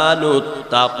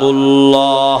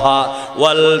আমানুত্তাকুল্লাহা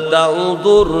ওয়াল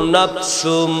তানজুর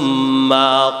নাফসুম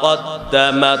মা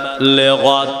কদ্দামাত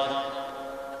লিগাদ।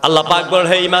 আল্লাহ পাক বলেন,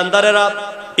 হে ঈমানদারেরা,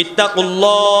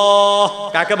 ইত্তাকুল্লাহ,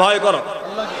 কাকে ভয় করো?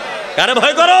 কারে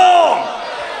ভয় করো?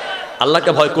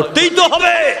 আল্লাহকে ভয় করতেই তো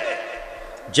হবে।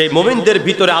 যে মুমিনদের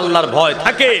ভিতরে আল্লাহর ভয়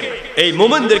থাকে, এই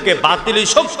মুমিনদেরকে বাতিলি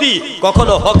শক্তি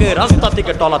কখনো হকের রাস্তা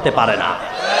থেকে টলাতে পারে না।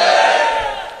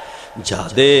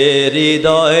 যাদের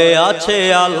হৃদয়ে আছে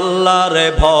আল্লাহর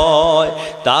ভয়,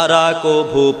 তারা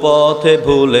কভু পথে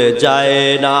ভুলে যায়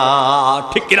না।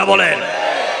 ঠিক কিনা বলেন?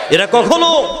 এরা কখনো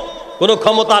কোনো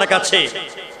ক্ষমতার কাছে,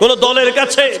 কোন দলের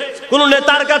কাছে, কোন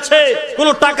নেতার কাছে, কোন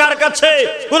টাকার কাছে,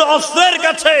 কোন অস্ত্রের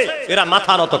কাছে এরা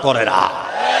মাথা নত করে না।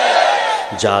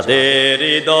 যাদের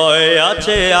হৃদয়ে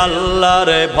আছে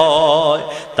আল্লাহর ভয়,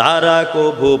 তারা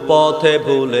কভু পথে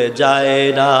ভুলে যায়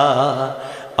না।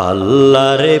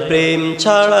 আল্লাহর প্রেম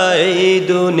ছাড়া এই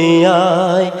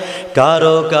দুনিয়ায়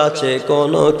কারো কাছে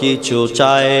কোনো কিছু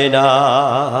চায় না।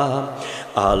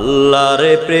 আল্লাহর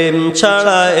প্রেম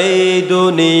ছাড়া এই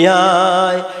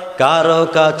দুনিয়ায় কারো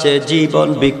কাছে জীবন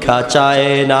ভিক্ষা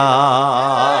চায় না।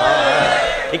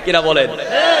 ঠিক কিনা বলেন?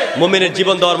 মুমিনের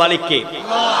জীবন দেওয়ার মালিক কে?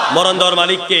 মরণ দেওয়ার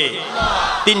মালিক কে?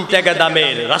 3 টাকা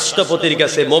দামের রাষ্ট্রপতির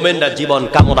কাছে মুমিনরা জীবন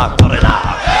কামনা করে না।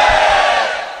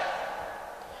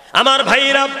 আমার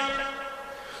ভাইরা,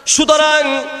 সুতরাং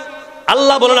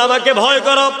আল্লাহ বলেন, আমাকে ভয়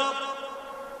করো,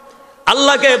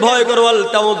 আল্লাহকে ভয় করো। ওয়াল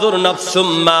তানজুর নাফসুম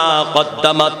মা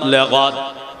কদ্দামাত লিগাদ।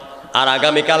 আর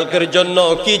আগামী কালকের জন্য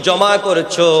কি জমা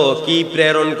করেছো, কি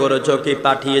প্রেরণ করেছো, কি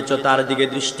পাঠিয়েছো, তার দিকে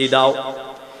দৃষ্টি দাও।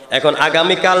 এখন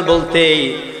আগামীকাল বলতে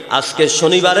আজকে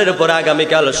শনিবারের পরে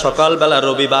আগামীকাল সকালবেলা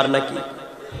রবিবার নাকি?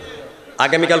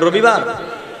 আগামীকাল রবিবার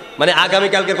মানে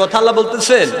আগামীকালকে কথা আল্লাহ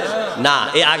বলতেছেন না।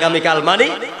 এই আগামীকাল মানে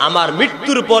আমার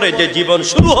মৃত্যুর পরে যে জীবন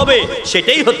শুরু হবে,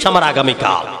 সেটাই হচ্ছে আমার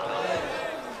আগামীকাল।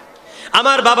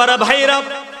 আমার বাবারা, ভাইরা,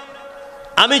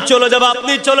 আমি চলে যাব,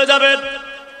 আপনি চলে যাবেন,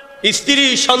 স্ত্রী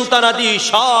সন্তান আদি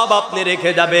সব আপনি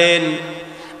রেখে যাবেন।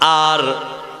 আর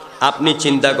আপনি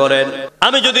চিন্তা করেন,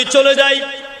 আমি যদি চলে যাই,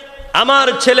 আমার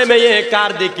ছেলে মেয়ে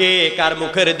কার দিকে, কার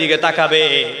মুখের দিকে তাকাবে?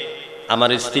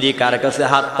 আমার স্ত্রী কার কাছে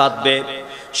হাত পাতবে?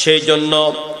 সেই জন্য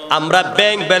আমরা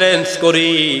ব্যাংক ব্যালেন্স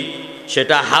করি,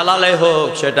 সেটা হালালে হোক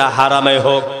সেটা হারামে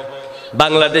হোক।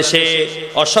 বাংলাদেশে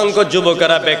অসংখ্য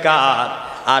যুবকেরা বেকার,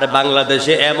 আর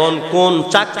বাংলাদেশে এমন কোন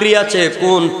চাকরি আছে,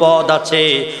 কোন পদ আছে,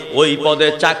 ওই পদে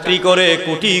চাকরি করে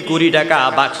কোটি কোটি টাকা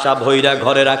বাক্সা ভৈরা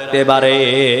ঘরে রাখতে পারে?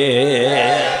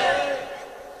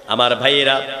 আমার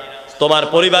ভাইয়েরা, তোমার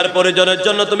পরিবার পরিজনের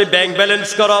জন্য তুমি ব্যাংক ব্যালেন্স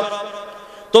করো,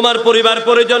 তোমার পরিবার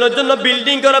পরিজনের জন্য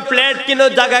বিল্ডিং করো, ফ্ল্যাট কিনো,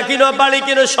 জায়গা কিনো, বাড়ি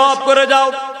কিনো, সব করে যাও,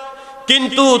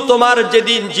 কিন্তু তোমার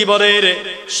যেদিন জীবনের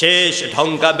শেষ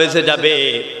ঢঙ্কা বেজে যাবে,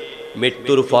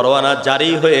 মৃত্যুর পরোয়ানা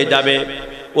জারি হয়ে যাবে,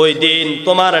 ওই দিন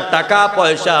তোমার টাকা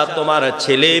পয়সা, তোমার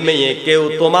ছেলে মেয়ে কেউ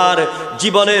তোমার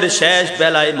জীবনের শেষ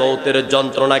বেলায় মৌতের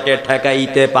যন্ত্রণাকে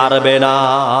ঠেকাইতে পারবে না।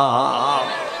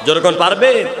 যখন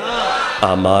পারবে,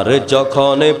 আমার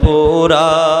যখন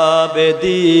পুরাবে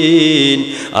দিন,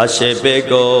 আসবে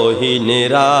গহীন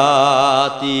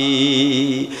রাতি,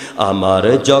 আমার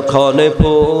যখন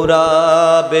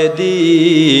পুরাবে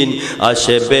দিন,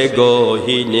 আসবে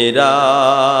গহীন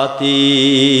রাতি,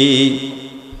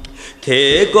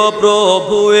 থেকো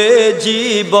প্রভু এ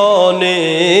জীবনে,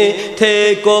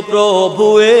 থেকো প্রভু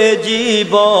এ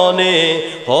জীবনে,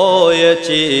 হয়ে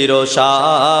চির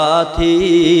সাথী,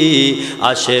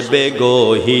 আসবে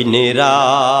গহীন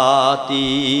রাতি।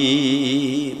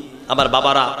 আমার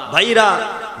বাবারা, ভাইরা,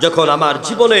 যখন আমার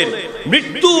জীবনের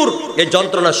মৃত্যুর এই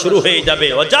যন্ত্রণা শুরু হয়ে যাবে,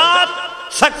 অজাত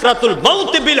সাকরাতুল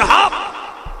মউত বিল হক,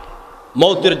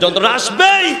 মৌতের যন্ত্রণা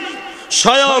আসবেই।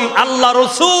 স্বয়ং আল্লাহ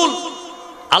রসুল,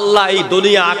 আল্লাহ এই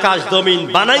দুনিয়া আকাশ জমিন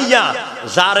বানাইয়া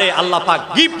যারে আল্লাহ পাক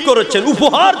গিফট করেছেন,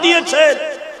 উপহার দিয়েছেন,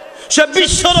 সে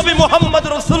বিশ্বনবী মুহাম্মদ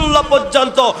রাসূলুল্লাহ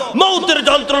পর্যন্ত মৌতের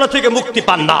যন্ত্রণা থেকে মুক্তি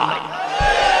পান না।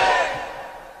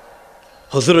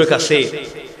 হুজুরের কাছে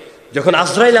যখন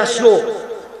আজরাইল আসলো,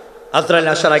 আজরাইল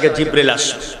আসার আগে জিবরিল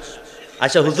আসলো,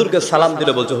 আচ্ছা হুজুরকে সালাম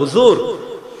দিলে বলছে, হুজুর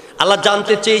আল্লাহ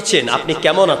জানতে চেয়েছেন আপনি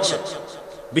কেমন আছেন।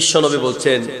 বিশ্বনবী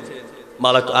বলছেন,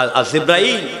 মালাক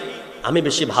জিবরাইল, আমি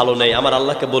বেশি ভালো নেই, আমার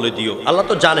আল্লাহকে বলে দিও। আল্লাহ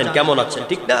তো জানেন কেমন আছেন,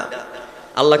 ঠিক না?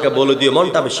 আল্লাহকে বলে দিও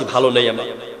মনটা বেশি ভালো নেই আমার।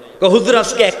 হুজুর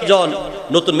আজকে একজন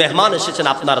নতুন মেহমান এসেছেন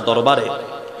আপনার দরবারে,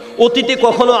 অতীতে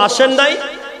কখনো আসেন নাই,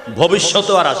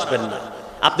 ভবিষ্যতেও আর আসবেন না,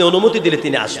 আপনি অনুমতি দিলে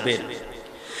তিনি আসবেন।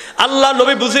 আল্লাহ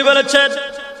নবী বুঝে বলেছেন,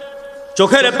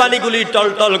 চোখের পানিগুলি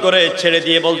টলটল করে ছেড়ে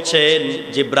দিয়ে বলছেন,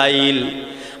 জিব্রাইল,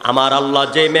 আমার আল্লাহ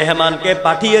যে মেহমানকে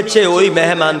পাঠিয়েছে, ওই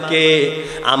মেহমানকে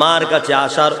আমার কাছে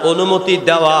আসার অনুমতি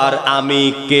দেওয়ার আমি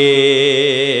কে?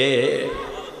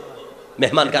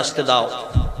 মেহমানকে আসতে দাও।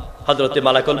 হযরতে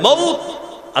মালাকুল মউত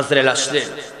আজরাইল আসলেন,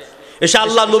 এসে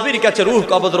আল্লাহ নবীর কাছে রূহ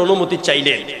কবজের অনুমতি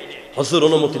চাইলেন। হুজুর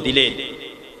অনুমতি দিলেন।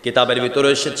 কিতাবের ভিতরে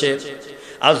এসেছে,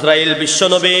 আজরাইল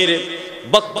বিশ্বনবীর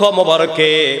বক্ষ মোবারকে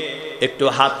একটু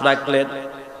হাত রাখলেন,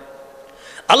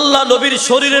 আল্লাহ নবীর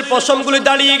শরীরের পশমগুলি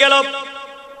দাঁড়িয়ে গেল,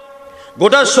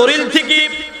 গোটা শরীর থেকে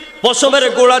পশমের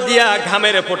গোড়া দিয়া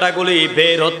ঘামের ফোঁটাগুলি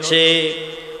বের হচ্ছে।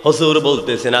 হুজুর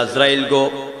বলতেছেন, আজরাইল গো,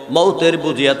 মৌতের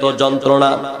বুঝি এত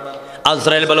যন্ত্রণা?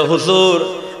 আজরাইল বলে, হুজুর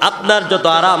আপনার যত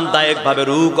আরামদায়ক ভাবে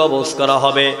রূহ কবজ করা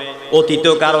হবে,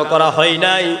 অতীতেও কারো করা হয়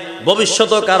নাই,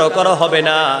 ভবিষ্যতেও কারো করা হবে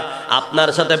না, আপনার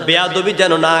সাথে বেয়াদবি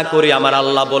যেন না করি আমার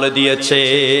আল্লাহ বলে দিয়েছে।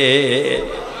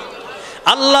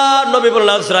 আল্লাহ নবী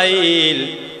বললেন, আজরাইল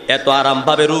এত আরাম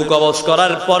ভাবে রূহ কবজ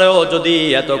করার পরেও যদি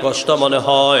এত কষ্ট মনে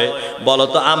হয়, বলো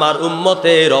তো আমার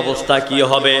উম্মতের অবস্থা কি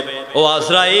হবে? ও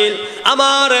আজরাইল,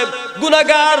 আমার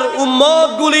গুনাহগার উম্মত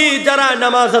গুলি যারা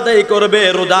নামাজ আদায় করবে,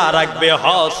 রোজা রাখবে,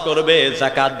 হজ করবে,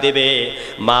 যাকাত দেবে,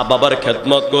 মা বাবার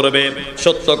খেদমত করবে,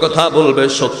 সত্য কথা বলবে,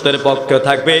 সত্যের পক্ষে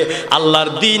থাকবে, আল্লাহর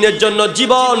দ্বীনের জন্য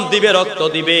জীবন দিবে, রক্ত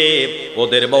দিবে,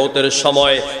 ওদের মৌতের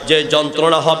সময় যে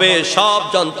যন্ত্রণা হবে, সব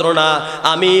যন্ত্রণা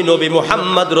আমি নবী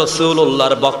মুহাম্মদ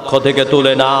রাসূলুল্লাহর পক্ষ থেকে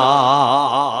তুলে না।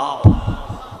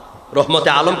 রহমতে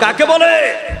আলম কাকে বলে?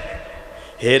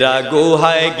 হেরা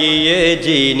গুহায় গিয়ে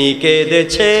যিনি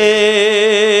কেঁদেছেন,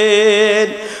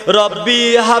 রব্বি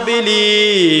হাবিলি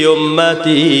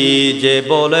উম্মতি যে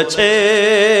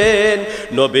বলেছেন,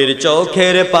 নবীর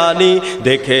চোখের পানি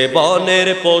দেখে বনের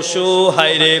পশু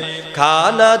হায়রে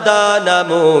খানা দানা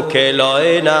মুখে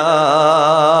লয় না,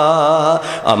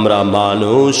 আমরা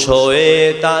মানুষ হয়ে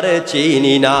তার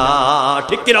চিনি না।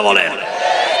 ঠিক কিনা বলেন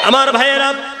আমার ভাইয়েরা?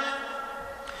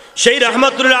 সেই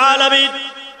রাহমাতুল আলামিন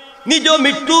নিজ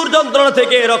মৃত্যুর যন্ত্রণা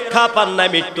থেকে রক্ষা পান না,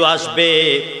 মৃত্যু আসবে।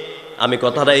 আমি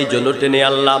কথাটা এই জন্য টেনে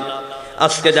আনলাম,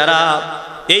 আজকে যারা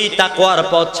এই তাকওয়ার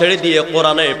পথ ছেড়ে দিয়ে,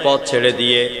 কোরআনের পথ ছেড়ে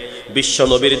দিয়ে, বিশ্ব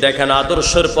নবীর দেখানো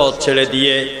আদর্শের পথ ছেড়ে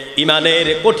দিয়ে, ইমানের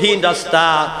কঠিন রাস্তা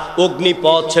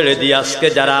অগ্নিপথ ছেড়ে দিয়ে আজকে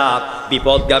যারা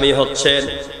বিপদগামী হচ্ছেন,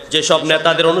 যেসব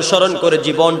নেতাদের অনুসরণ করে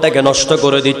জীবনটাকে নষ্ট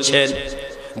করে দিচ্ছেন,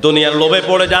 দুনিয়ার লোভে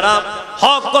পড়ে যারা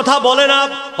হক কথা বলে না,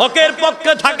 হকের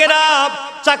পক্ষে থাকে না,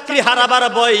 চাকরি হারাবার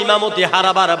ভয়ে, ইমামতি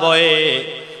হারাবার ভয়ে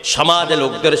সমাজে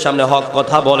লোকদের সামনে হক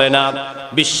কথা বলে না।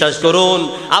 বিশ্বাস করুন,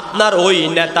 আপনার ওই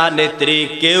নেতা নেত্রী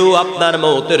কেউ আপনার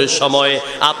মৌতের সময়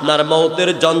আপনার মৌতের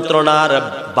যন্ত্রণার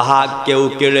ভাগ কেউ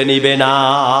কেড়ে নিবে না,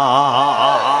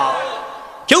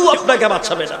 কেউ আপনাকে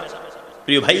বাঁচাবে না।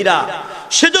 প্রিয় ভাইরা,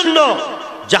 সেজন্য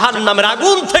জাহান্নামের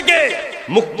আগুন থেকে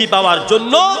মুক্তি পাওয়ার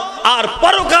জন্য আর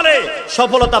পরকালে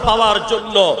সফলতা পাওয়ার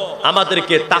জন্য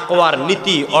আমাদেরকে তাকওয়ার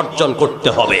নীতি অর্জন করতে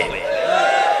হবে।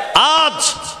 আজ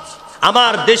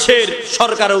আমার দেশের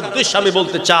সরকারের উদ্দেশ্যে আমি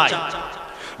বলতে চাই,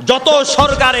 যত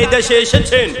সরকার এই দেশে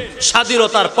এসেছেন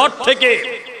স্বাধীনতার পর থেকে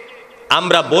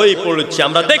আমরা বই পড়েছি,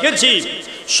 আমরা দেখেছি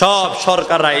সব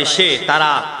সরকাররা এসে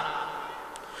তারা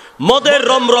মদের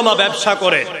রমরমা ব্যবসা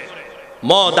করেন,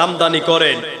 মদ আমদানি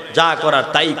করেন, যা করার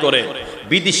তাই করেন।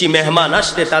 বিদেশি মেহমান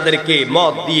আসলে তাদেরকে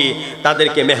মদ দিয়ে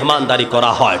তাদেরকে মেহমানদারি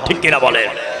করা হয়, ঠিক কিনা বলেন?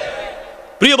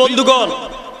 প্রিয় বন্ধুগণ,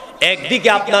 একদিকে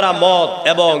আপনারা মদ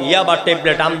এবং ইয়াবা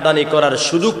ট্যাবলেট আমদানি করার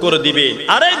সুযোগ করে দিবেন,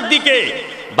 আরেকদিকে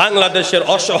বাংলাদেশের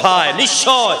অসহায় নিঃস্ব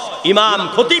ইমাম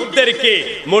খতিবদেরকে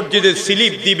মসজিদের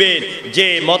স্লিপ দিবেন যে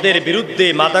মদের বিরুদ্ধে,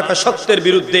 মাদকাসক্তের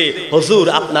বিরুদ্ধে হুজুর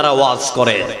আপনারা ওয়াজ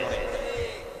করেন।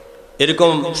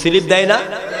 এরকম স্লিপ দেয় না?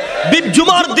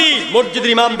 জুমার দিন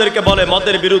মসজিদের ইমামদেরকে বলে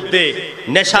মদের বিরুদ্ধে,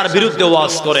 নেশার বিরুদ্ধে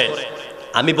ওয়াজ করে।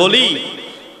 আমি বলি,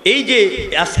 এই যে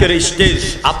আজকের স্টেজ,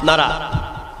 আপনারা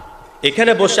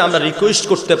এখানে বসে আমরা রিকোয়েস্ট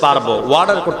করতে পারবো,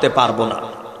 অর্ডার করতে পারবো না।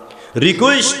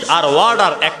 রিকোয়েস্ট আর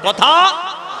অর্ডার এক কথা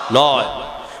নয়।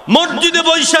 মসজিদে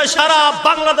বৈশা সারা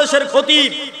বাংলাদেশের খতিব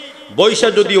বৈশা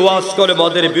যদি ওয়াজ করে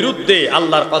মদের বিরুদ্ধে,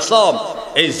 আল্লাহর কসম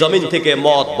এই জমিন থেকে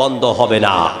মদ বন্ধ হবে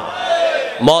না,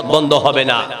 মদ বন্ধ হবে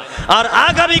না। আর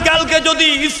আগামী কালকে যদি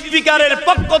স্পিকারের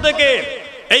পক্ষ থেকে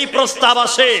এই প্রস্তাব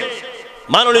আসে,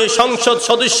 মাননীয় সংসদ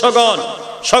সদস্যগণ,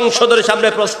 সংসদের সামনে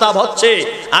প্রস্তাব হচ্ছে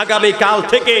আগামী কাল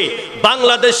থেকে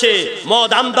বাংলাদেশে মদ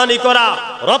আমদানি করা,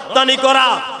 রপ্তানি করা,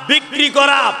 বিক্রি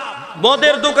করা,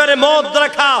 মদের দোকানে মদ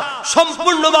রাখা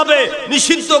সম্পূর্ণভাবে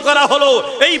নিষিদ্ধ করা হলো।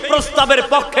 এই প্রস্তাবের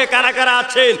পক্ষে কারা কারা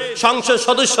আছেন? সংসদ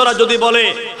সদস্যরা যদি বলে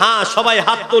হ্যাঁ, সবাই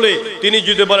হাত তোলে। তিনি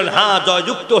যদি বলেন হ্যাঁ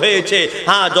জয়যুক্ত হয়েছে,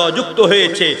 হ্যাঁ জয়যুক্ত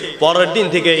হয়েছে, পরের দিন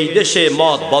থেকে এই দেশে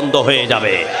মদ বন্ধ হয়ে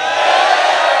যাবে,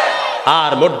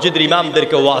 আর মসজিদের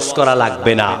ইমামদেরকে ওয়াজ করা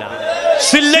লাগবে না,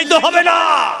 চিল্লেই তো হবে না।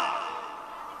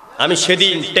 আমি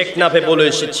সেদিন টেকনাফে বলে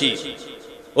এসেছি,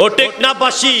 ও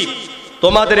টেকনাফবাসী,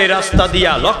 তোমাদের এই রাস্তা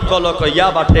দিয়া লক্ষ লক্ষ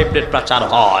ইয়াবা ট্যাবলেট প্রচার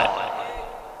হয়,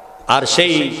 আর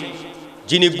সেই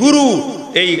যিনি গুরু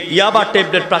এই ইয়াবা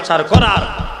ট্যাবলেট প্রচার করার,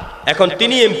 এখন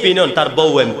তিনি এমপি নন, তার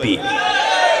বউ এমপি।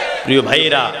 প্রিয়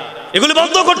ভাইয়েরা, এগুলো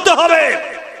বন্ধ করতে হবে।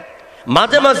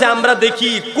 মাঝে মাঝে আমরা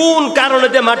দেখি কোন কারণে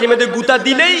যে মাটি মেঝে গুতা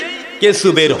দিলেই কেসু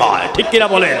বের হয়, ঠিক কিনা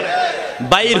বলেন?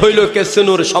 বাইর হইল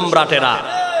কেসুনুর সম্রাটেরা,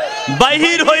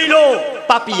 বাহির হইল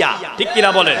পাপিয়া, ঠিক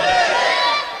কিনা বলেন?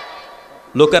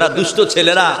 লোকেরা, দুষ্ট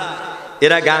ছেলেরা,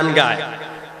 এরা গান গায়,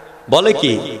 বলে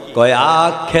কি কয়,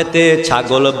 আখ খেতে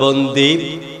ছাগল বন্দি,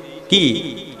 কি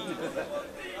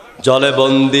জলে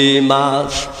বন্দি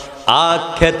মাছ, আখ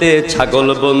খেতে ছাগল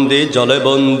বন্দি, জলে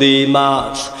বন্দি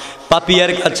মাছ,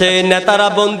 পাপিয়ার কাছে নেতারা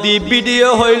বন্দি, ভিডিও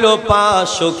হইল পাঁচ,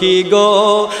 সখী গো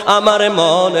আমার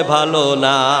মন ভালো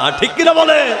না, ঠিক কিনা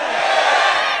বলে?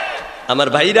 আমার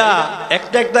ভাইরা,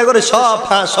 একটা একটা করে সব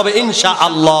ফাঁস হবে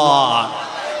ইনশাআল্লাহ,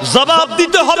 জবাব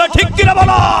দিতে হবে, ঠিক কিনা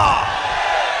বলো?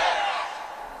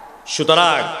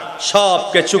 সুতরাং সব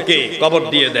কিছুকে কবর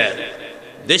দিয়ে দেন।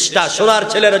 দেশটা সোনার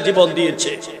ছেলেরা জীবন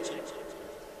দিয়েছে,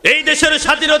 এই দেশের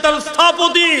স্বাধীনতার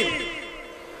স্থপতি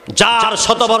যার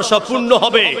শতবর্ষ পূর্ণ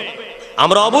হবে,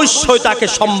 আমরা অবশ্যই তাকে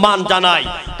সম্মান জানাই।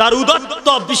 তার উদাত্ত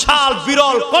বিশাল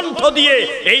বিরল কণ্ঠ দিয়ে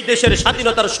এই দেশের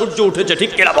স্বাধীনতার সূর্য উঠেছে,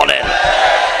 ঠিক কিনা বলেন?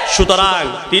 সুতরাং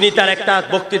তিনি তার একটা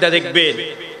বক্তৃতা দেখবেন,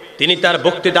 তিনি তার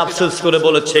বক্তৃতা আফসোস করে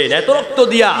বলেছেন, এত রক্ত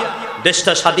দিয়া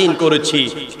দেশটা স্বাধীন করেছি,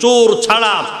 চোর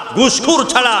ছাড়া, ঘুষখোর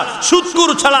ছাড়া,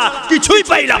 সুদখোর ছাড়া কিছুই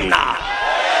পাইলাম না।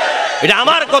 এটা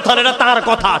আমার কথা, এটা তার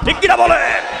কথা, ঠিক কিনা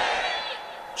বলেন?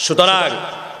 সুতরাং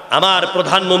আমার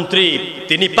প্রধানমন্ত্রী,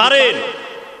 তিনি পারেন,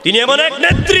 তিনি এমন এক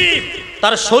নেত্রী,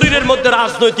 তার শরীরের মধ্যে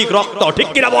রাজনৈতিক রক্ত, ঠিক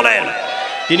কিনা বলেন?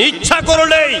 তিনি ইচ্ছা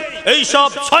করলেই এই সব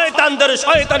শয়তানদের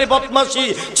শয়তানি বদমাশি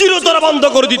চিরতরে বন্ধ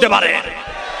করে দিতে পারে।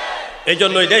 এই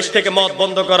জন্য এই দেশ থেকে মদ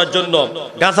বন্ধ করার জন্য,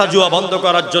 গাঁজা জুয়া বন্ধ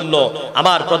করার জন্য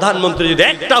আমার প্রধানমন্ত্রী যদি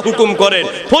একটা হুকুম করেন,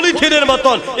 পলিথিনের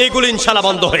মতন এইগুলো ইনশাআল্লাহ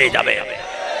বন্ধ হয়ে যাবে।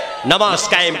 নামাজ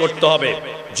কায়েম করতে হবে,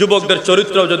 যুবকদের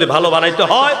চরিত্র যদি ভালো বানাইতে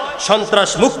হয়,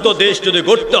 সন্ত্রাস মুক্ত দেশ যদি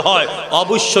গড়তে হয়,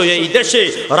 অবশ্যই এই দেশে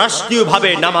রাষ্ট্রীয়ভাবে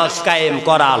নামাজ কায়েম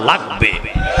করা লাগবে।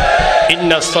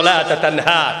 ইন্নাস সালাতা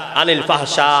তানহা আনিল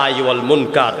ফাহশাই ওয়াল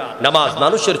মুনকার, নামাজ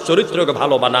মানুষের চরিত্রকে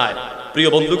ভালো বানায়। প্রিয়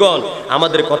বন্ধুগণ,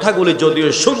 আমাদের কথাগুলি যদিও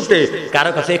শুনতে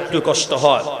কারো কাছে একটু কষ্ট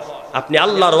হয়, আপনি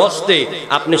আল্লাহর ওয়াস্তে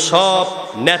আপনি সব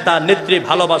নেতা নেত্রী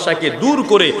ভালোবাসাকে দূর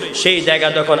করে সেই জায়গা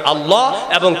যখন আল্লাহ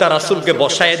এবং তার রাসূলকে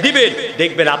বসায় দিবেন,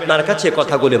 দেখবেন আপনার কাছে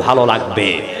কথাগুলি ভালো লাগবে।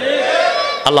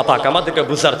 আল্লাহ পাক আমাদেরকে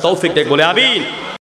বুঝার তৌফিক দেখ বলে আমিন।